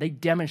not give up. They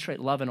demonstrate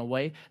love in a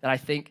way that I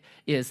think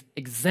is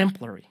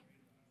exemplary.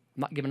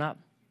 I'm not giving up.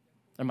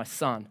 They're my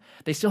son.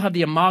 They still have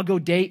the imago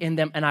Dei in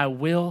them, and I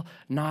will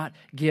not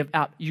give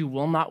out. You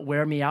will not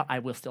wear me out. I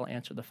will still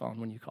answer the phone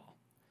when you call.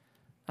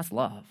 That's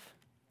love.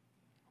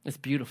 It's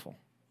beautiful.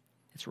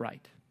 It's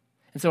right.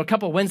 And so a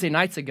couple of Wednesday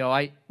nights ago,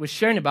 I was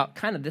sharing about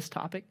kind of this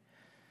topic.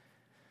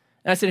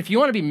 And I said, if you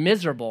want to be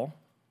miserable,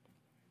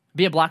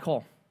 be a black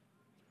hole.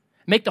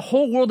 Make the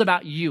whole world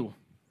about you.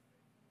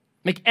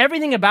 Make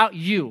everything about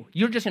you.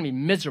 You're just going to be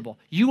miserable.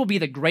 You will be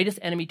the greatest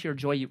enemy to your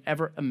joy you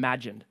ever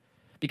imagined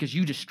because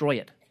you destroy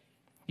it.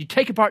 You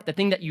take apart the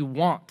thing that you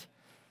want,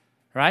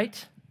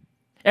 right?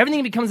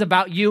 Everything becomes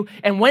about you.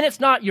 And when it's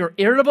not, you're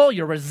irritable,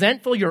 you're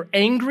resentful, you're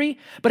angry.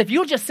 But if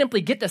you'll just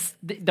simply get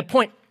the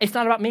point, it's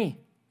not about me.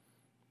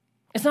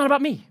 It's not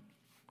about me.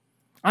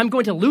 I'm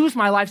going to lose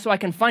my life so I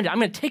can find it. I'm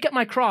going to take up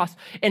my cross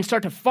and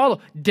start to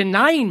follow,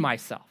 denying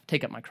myself,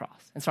 take up my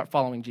cross and start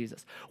following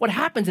Jesus. What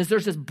happens is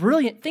there's this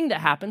brilliant thing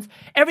that happens.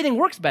 Everything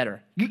works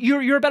better.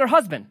 You're a better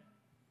husband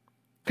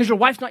because your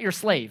wife's not your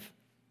slave,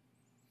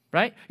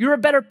 right? You're a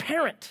better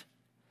parent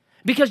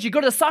because you go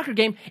to the soccer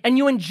game and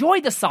you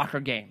enjoy the soccer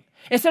game.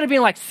 Instead of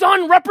being like,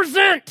 son,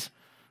 represent.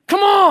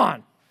 Come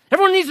on.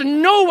 Everyone needs to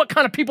know what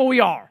kind of people we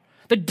are.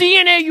 The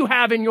DNA you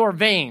have in your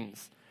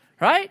veins,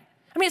 right?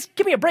 I mean,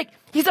 give me a break.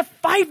 He's a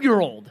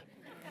 5-year-old,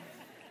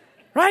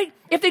 right?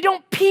 If they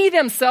don't pee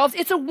themselves,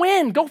 it's a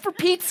win. Go for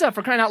pizza,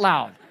 for crying out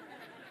loud.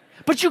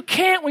 But you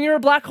can't when you're a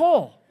black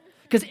hole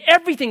because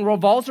everything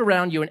revolves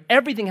around you and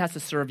everything has to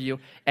serve you.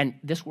 And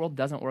this world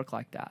doesn't work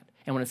like that.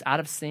 And when it's out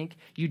of sync,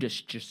 you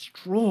just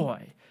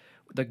destroy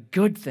the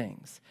good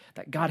things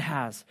that God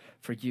has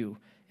for you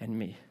and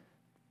me.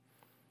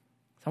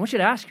 So I want you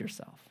to ask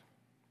yourself,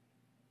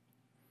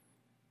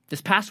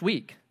 this past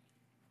week,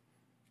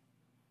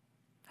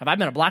 have I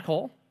been a black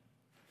hole?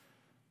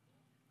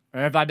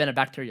 Or have I been a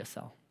bacteria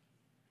cell?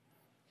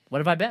 What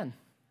have I been?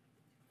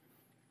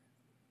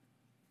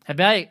 Have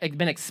I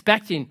been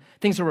expecting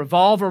things to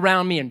revolve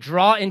around me and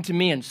draw into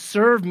me and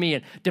serve me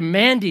and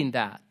demanding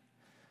that?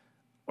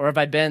 Or have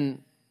I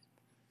been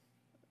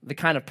the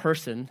kind of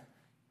person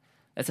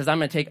that says, I'm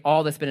going to take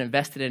all that's been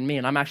invested in me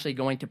and I'm actually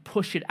going to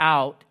push it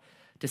out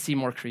to see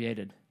more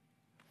created,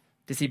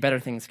 to see better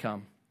things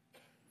come?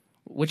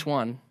 Which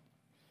one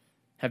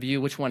have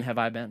you, which one have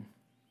I been?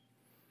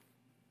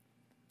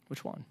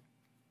 Which one?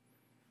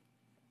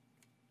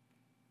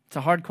 It's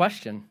a hard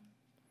question.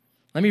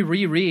 Let me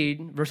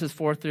reread verses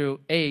 4 through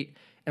 8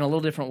 in a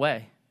little different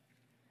way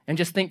and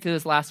just think through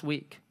this last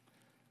week.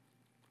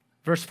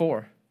 Verse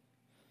 4.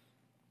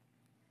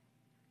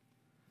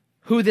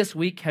 Who this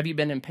week have you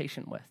been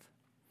impatient with?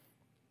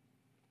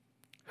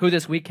 Who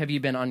this week have you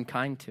been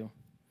unkind to?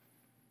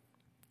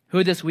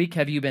 Who this week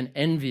have you been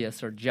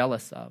envious or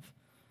jealous of?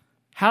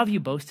 How have you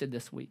boasted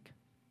this week?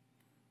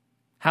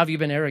 How have you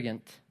been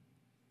arrogant?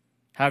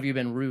 How have you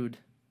been rude?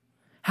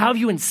 How have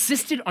you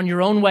insisted on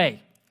your own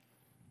way?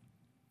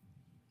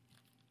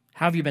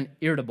 How have you been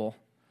irritable?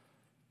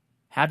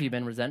 How have you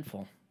been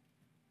resentful?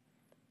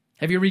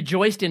 Have you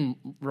rejoiced in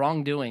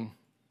wrongdoing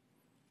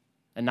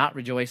and not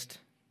rejoiced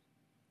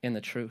in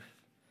the truth?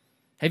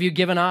 Have you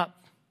given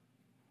up?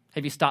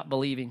 Have you stopped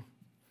believing?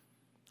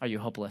 Are you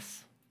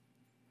hopeless?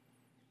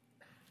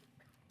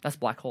 That's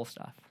black hole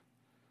stuff.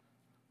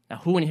 Now,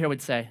 who in here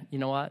would say, you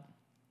know what?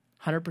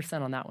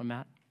 100% on that one,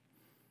 Matt.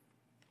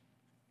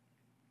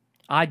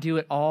 I do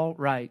it all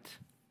right.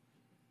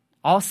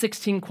 All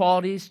 16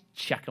 qualities,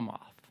 check them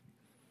off.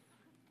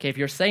 Okay, if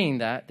you're saying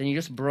that, then you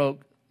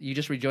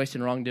just rejoiced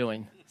in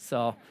wrongdoing.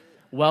 So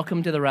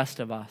welcome to the rest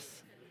of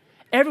us.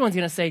 Everyone's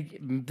going to say,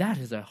 that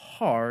is a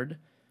hard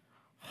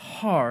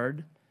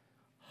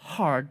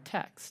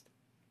text.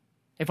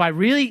 If I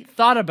really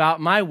thought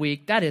about my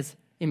week, that is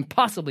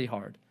impossibly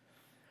hard.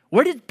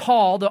 Where did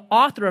Paul, the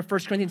author of 1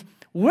 Corinthians,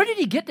 where did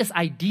he get this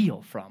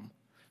ideal from?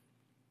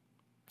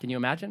 Can you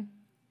imagine?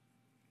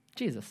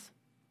 Jesus.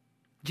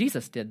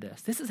 Jesus did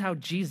this. This is how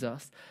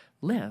Jesus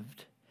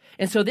lived.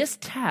 And so this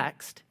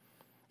text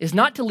is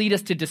not to lead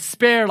us to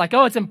despair, like,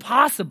 oh, it's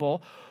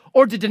impossible,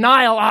 or to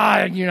denial,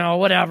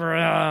 whatever,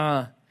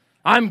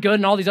 I'm good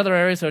in all these other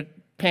areas, so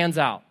it pans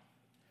out.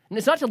 And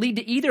it's not to lead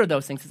to either of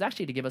those things. It's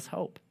actually to give us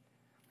hope.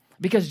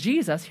 Because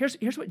Jesus,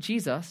 here's what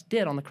Jesus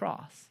did on the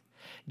cross.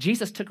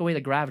 Jesus took away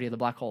the gravity of the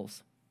black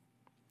holes.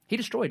 He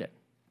destroyed it.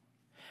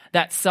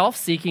 That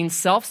self-seeking,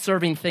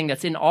 self-serving thing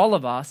that's in all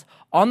of us,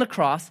 on the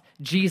cross,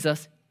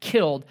 Jesus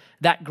killed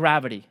that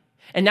gravity.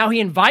 And now he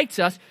invites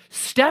us,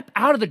 step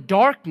out of the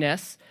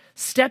darkness,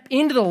 step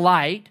into the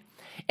light,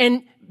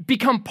 and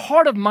become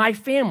part of my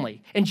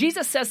family. And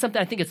Jesus says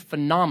something I think is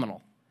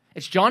phenomenal.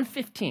 It's John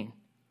 15.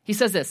 He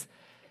says this,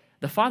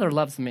 the Father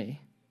loves me.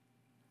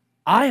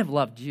 I have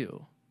loved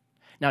you.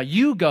 Now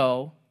you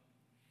go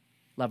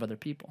love other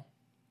people.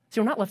 See,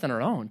 we're not left on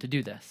our own to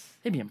do this.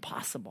 It'd be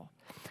impossible.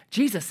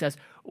 Jesus says,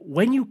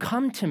 when you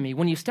come to me,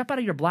 when you step out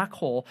of your black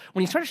hole,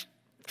 when you start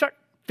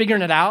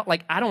figuring it out,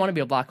 like, I don't want to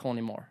be a black hole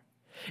anymore.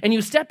 And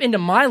you step into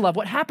my love,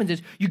 what happens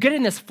is you get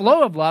in this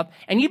flow of love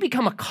and you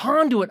become a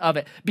conduit of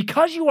it.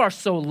 Because you are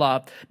so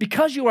loved,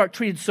 because you are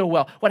treated so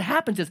well, what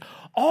happens is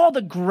all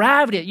the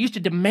gravity that used to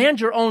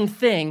demand your own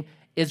thing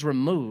is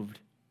removed.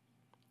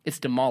 It's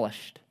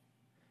demolished.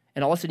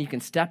 And all of a sudden you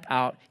can step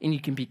out and you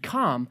can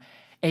become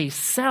a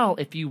cell,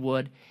 if you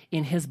would,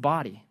 in his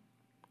body,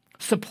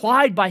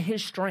 supplied by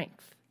his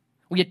strength.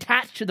 We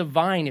attach to the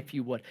vine, if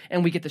you would,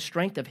 and we get the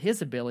strength of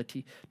his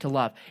ability to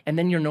love. And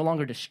then you're no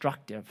longer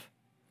destructive.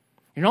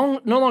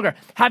 You're no longer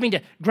having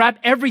to grab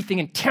everything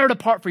and tear it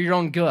apart for your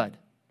own good.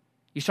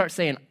 You start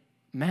saying,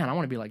 man, I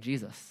want to be like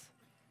Jesus.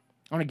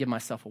 I want to give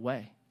myself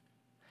away.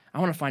 I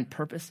want to find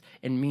purpose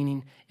and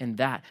meaning in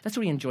that. That's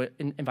what he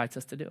invites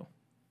us to do.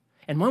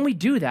 And when we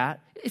do that,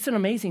 it's an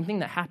amazing thing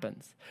that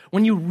happens.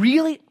 When you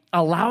really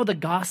allow the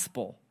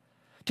gospel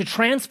to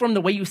transform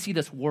the way you see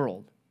this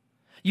world,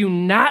 you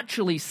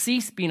naturally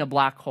cease being a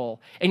black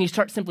hole and you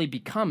start simply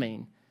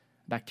becoming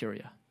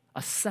bacteria,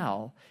 a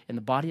cell in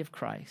the body of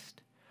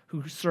Christ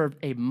who serve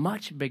a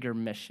much bigger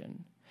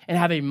mission and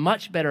have a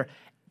much better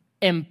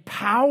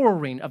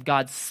empowering of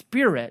God's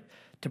Spirit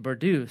to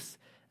produce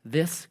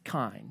this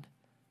kind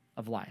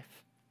of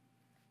life.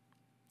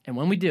 And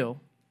when we do,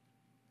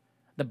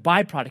 the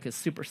byproduct is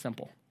super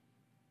simple.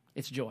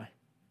 It's joy.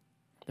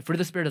 The fruit of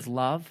the Spirit is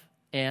love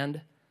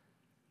and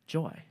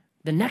joy.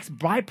 The next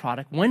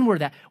byproduct, when we're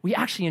that, we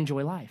actually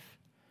enjoy life.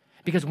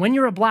 Because when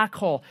you're a black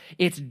hole,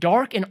 it's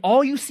dark and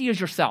all you see is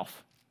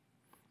yourself.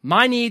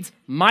 My needs,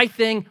 my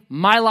thing,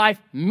 my life,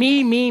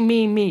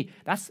 me.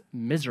 That's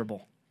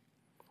miserable.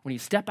 When you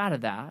step out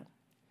of that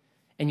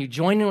and you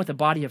join in with the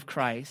body of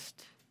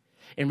Christ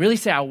and really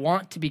say, I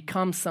want to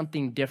become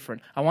something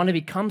different. I want to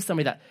become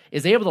somebody that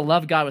is able to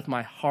love God with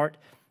my heart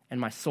and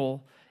my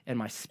soul and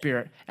my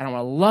spirit, and I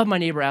want to love my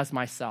neighbor as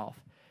myself.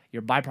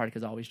 Your byproduct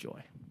is always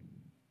joy.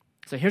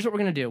 So here's what we're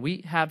going to do.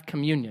 We have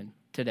communion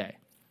today.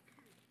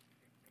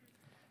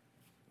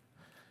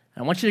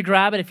 I want you to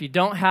grab it. If you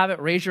don't have it,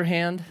 raise your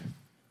hand.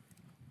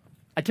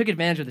 I took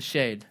advantage of the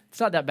shade. It's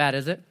not that bad,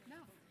 is it? No.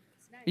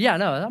 It's nice. Yeah,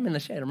 no, I'm in the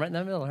shade. I'm right in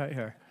the middle right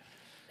here.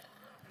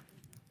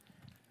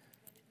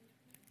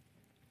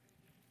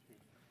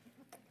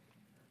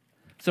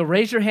 So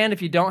raise your hand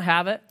if you don't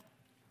have it.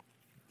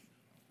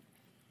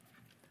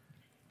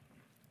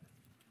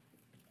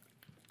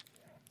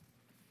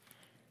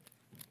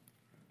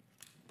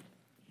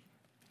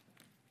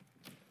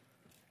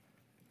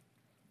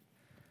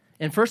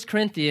 In 1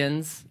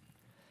 Corinthians,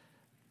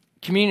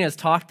 communion is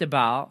talked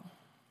about,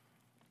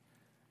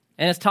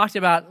 and it's talked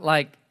about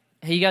like,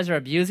 hey, you guys are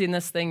abusing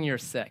this thing, you're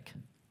sick.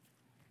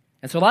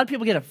 And so a lot of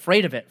people get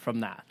afraid of it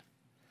from that.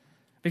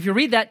 But if you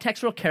read that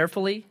text real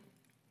carefully,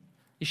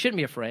 you shouldn't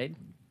be afraid.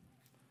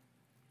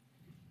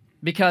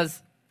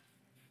 Because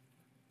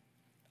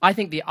I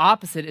think the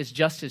opposite is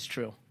just as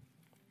true.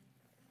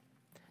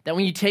 That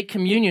when you take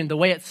communion the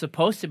way it's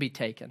supposed to be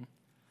taken,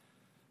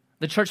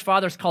 the church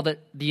fathers called it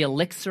the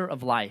elixir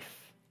of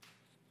life.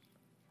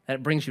 That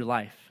it brings you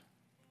life.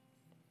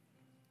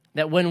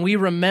 That when we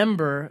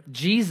remember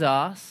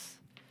Jesus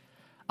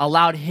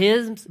allowed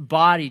his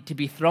body to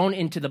be thrown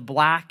into the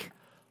black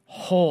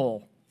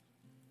hole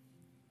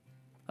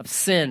of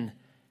sin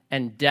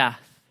and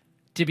death,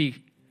 to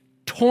be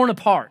torn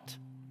apart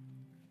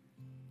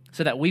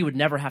so that we would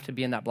never have to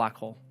be in that black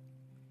hole.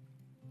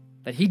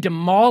 That he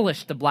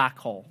demolished the black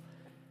hole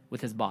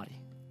with his body.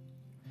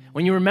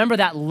 When you remember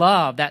that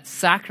love, that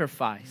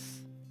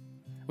sacrifice,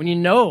 when you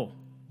know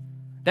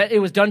that it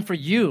was done for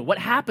you, what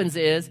happens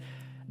is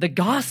the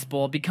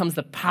gospel becomes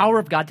the power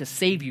of God to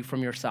save you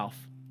from yourself.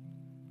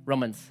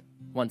 Romans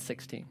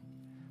 1:16.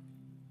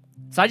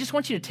 So I just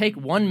want you to take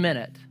 1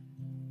 minute,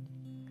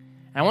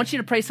 and I want you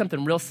to pray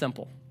something real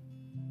simple.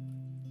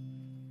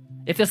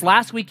 If this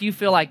last week you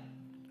feel like,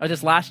 or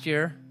this last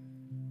year,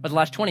 or the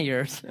last 20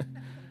 years,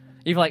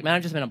 you feel like, man,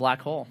 I've just been a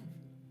black hole.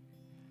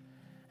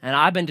 And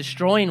I've been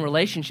destroying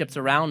relationships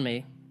around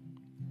me,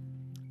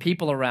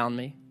 people around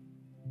me,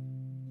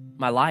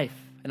 my life,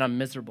 and I'm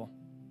miserable.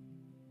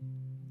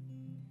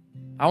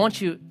 I want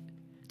you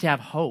to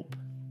have hope.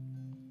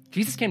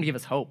 Jesus came to give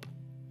us hope,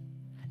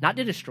 not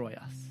to destroy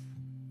us.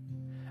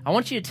 I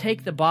want you to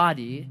take the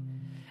body,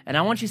 and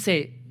I want you to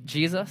say,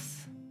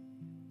 Jesus,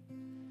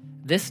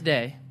 this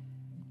day,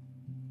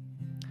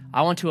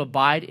 I want to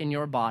abide in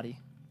your body.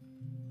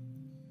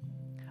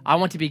 I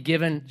want to be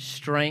given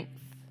strength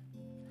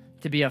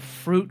to be a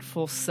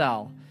fruitful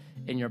cell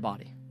in your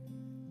body.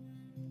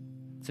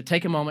 So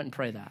take a moment and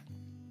pray that.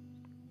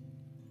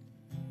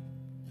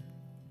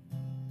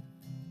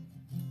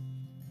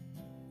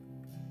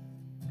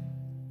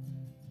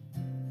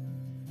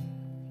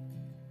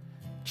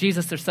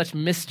 Jesus, there's such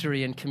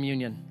mystery in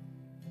communion.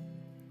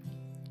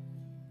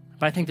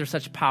 But I think there's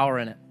such power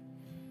in it.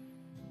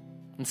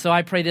 And so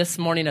I pray this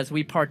morning as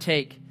we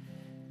partake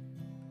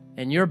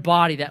in your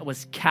body that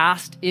was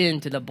cast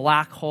into the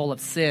black hole of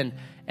sin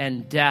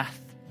and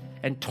death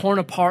and torn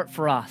apart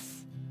for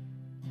us.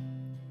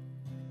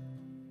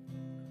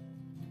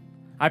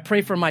 I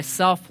pray for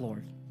myself,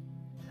 Lord.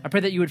 I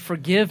pray that you would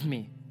forgive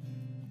me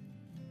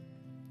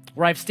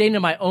where I've stayed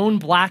in my own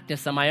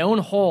blackness and my own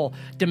hole,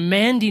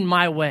 demanding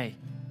my way.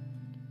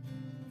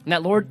 And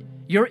that, Lord,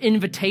 your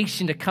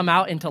invitation to come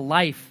out into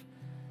life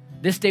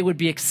this day would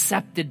be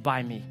accepted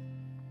by me.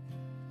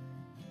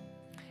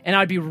 And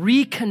I'd be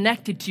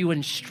reconnected to you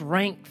in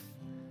strength,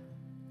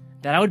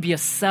 that I would be a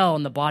cell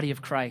in the body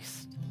of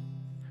Christ,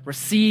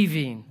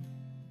 receiving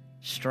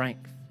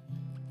strength.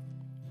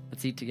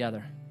 Let's eat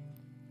together.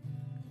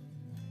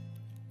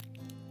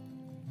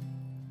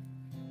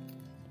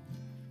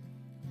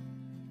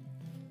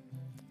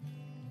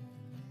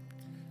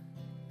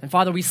 And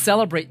Father, we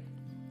celebrate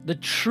the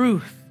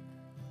truth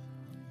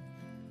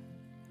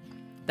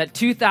that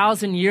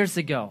 2,000 years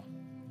ago,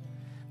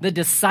 the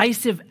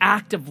decisive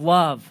act of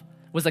love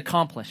was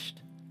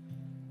accomplished.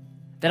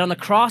 That on the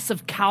cross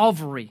of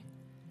Calvary,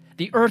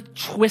 the earth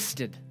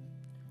twisted,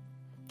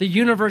 the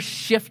universe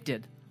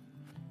shifted,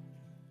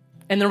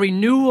 and the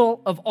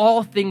renewal of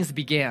all things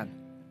began.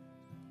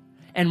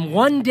 And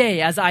one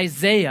day, as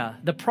Isaiah,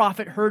 the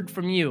prophet, heard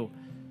from you,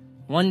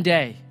 one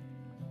day,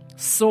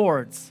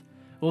 swords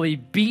will be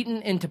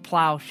beaten into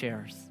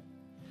plowshares.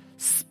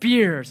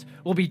 Spears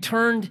will be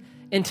turned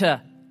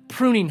into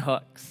pruning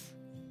hooks.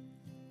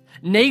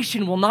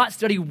 Nation will not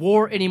study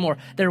war anymore.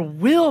 There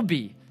will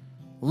be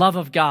love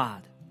of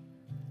God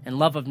and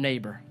love of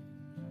neighbor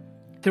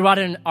throughout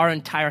our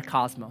entire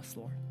cosmos,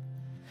 Lord.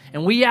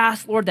 And we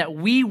ask, Lord, that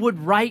we would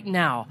right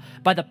now,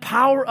 by the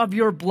power of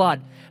your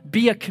blood,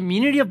 be a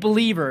community of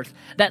believers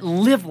that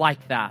live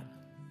like that.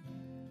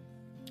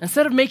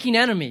 Instead of making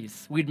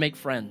enemies, we'd make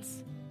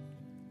friends.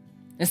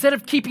 Instead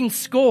of keeping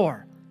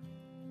score,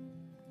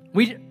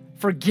 we'd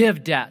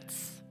forgive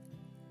debts.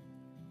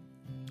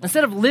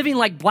 Instead of living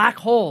like black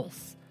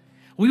holes,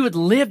 we would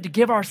live to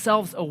give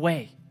ourselves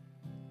away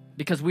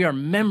because we are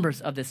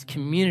members of this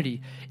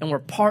community and we're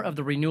part of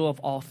the renewal of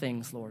all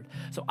things, Lord.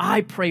 So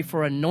I pray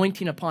for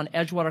anointing upon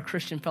Edgewater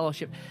Christian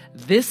Fellowship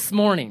this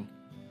morning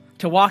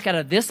to walk out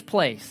of this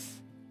place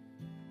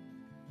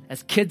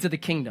as kids of the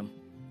kingdom,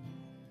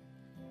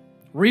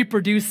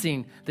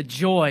 reproducing the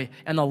joy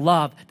and the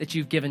love that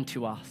you've given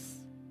to us.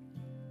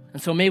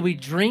 And so may we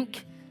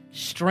drink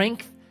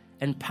strength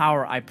and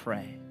power, I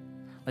pray.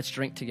 Let's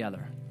drink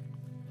together.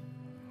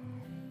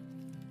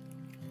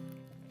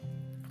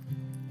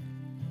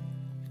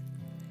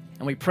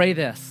 And we pray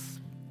this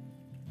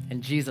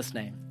in Jesus'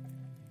 name.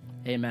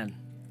 Amen.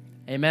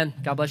 Amen.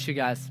 God bless you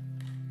guys.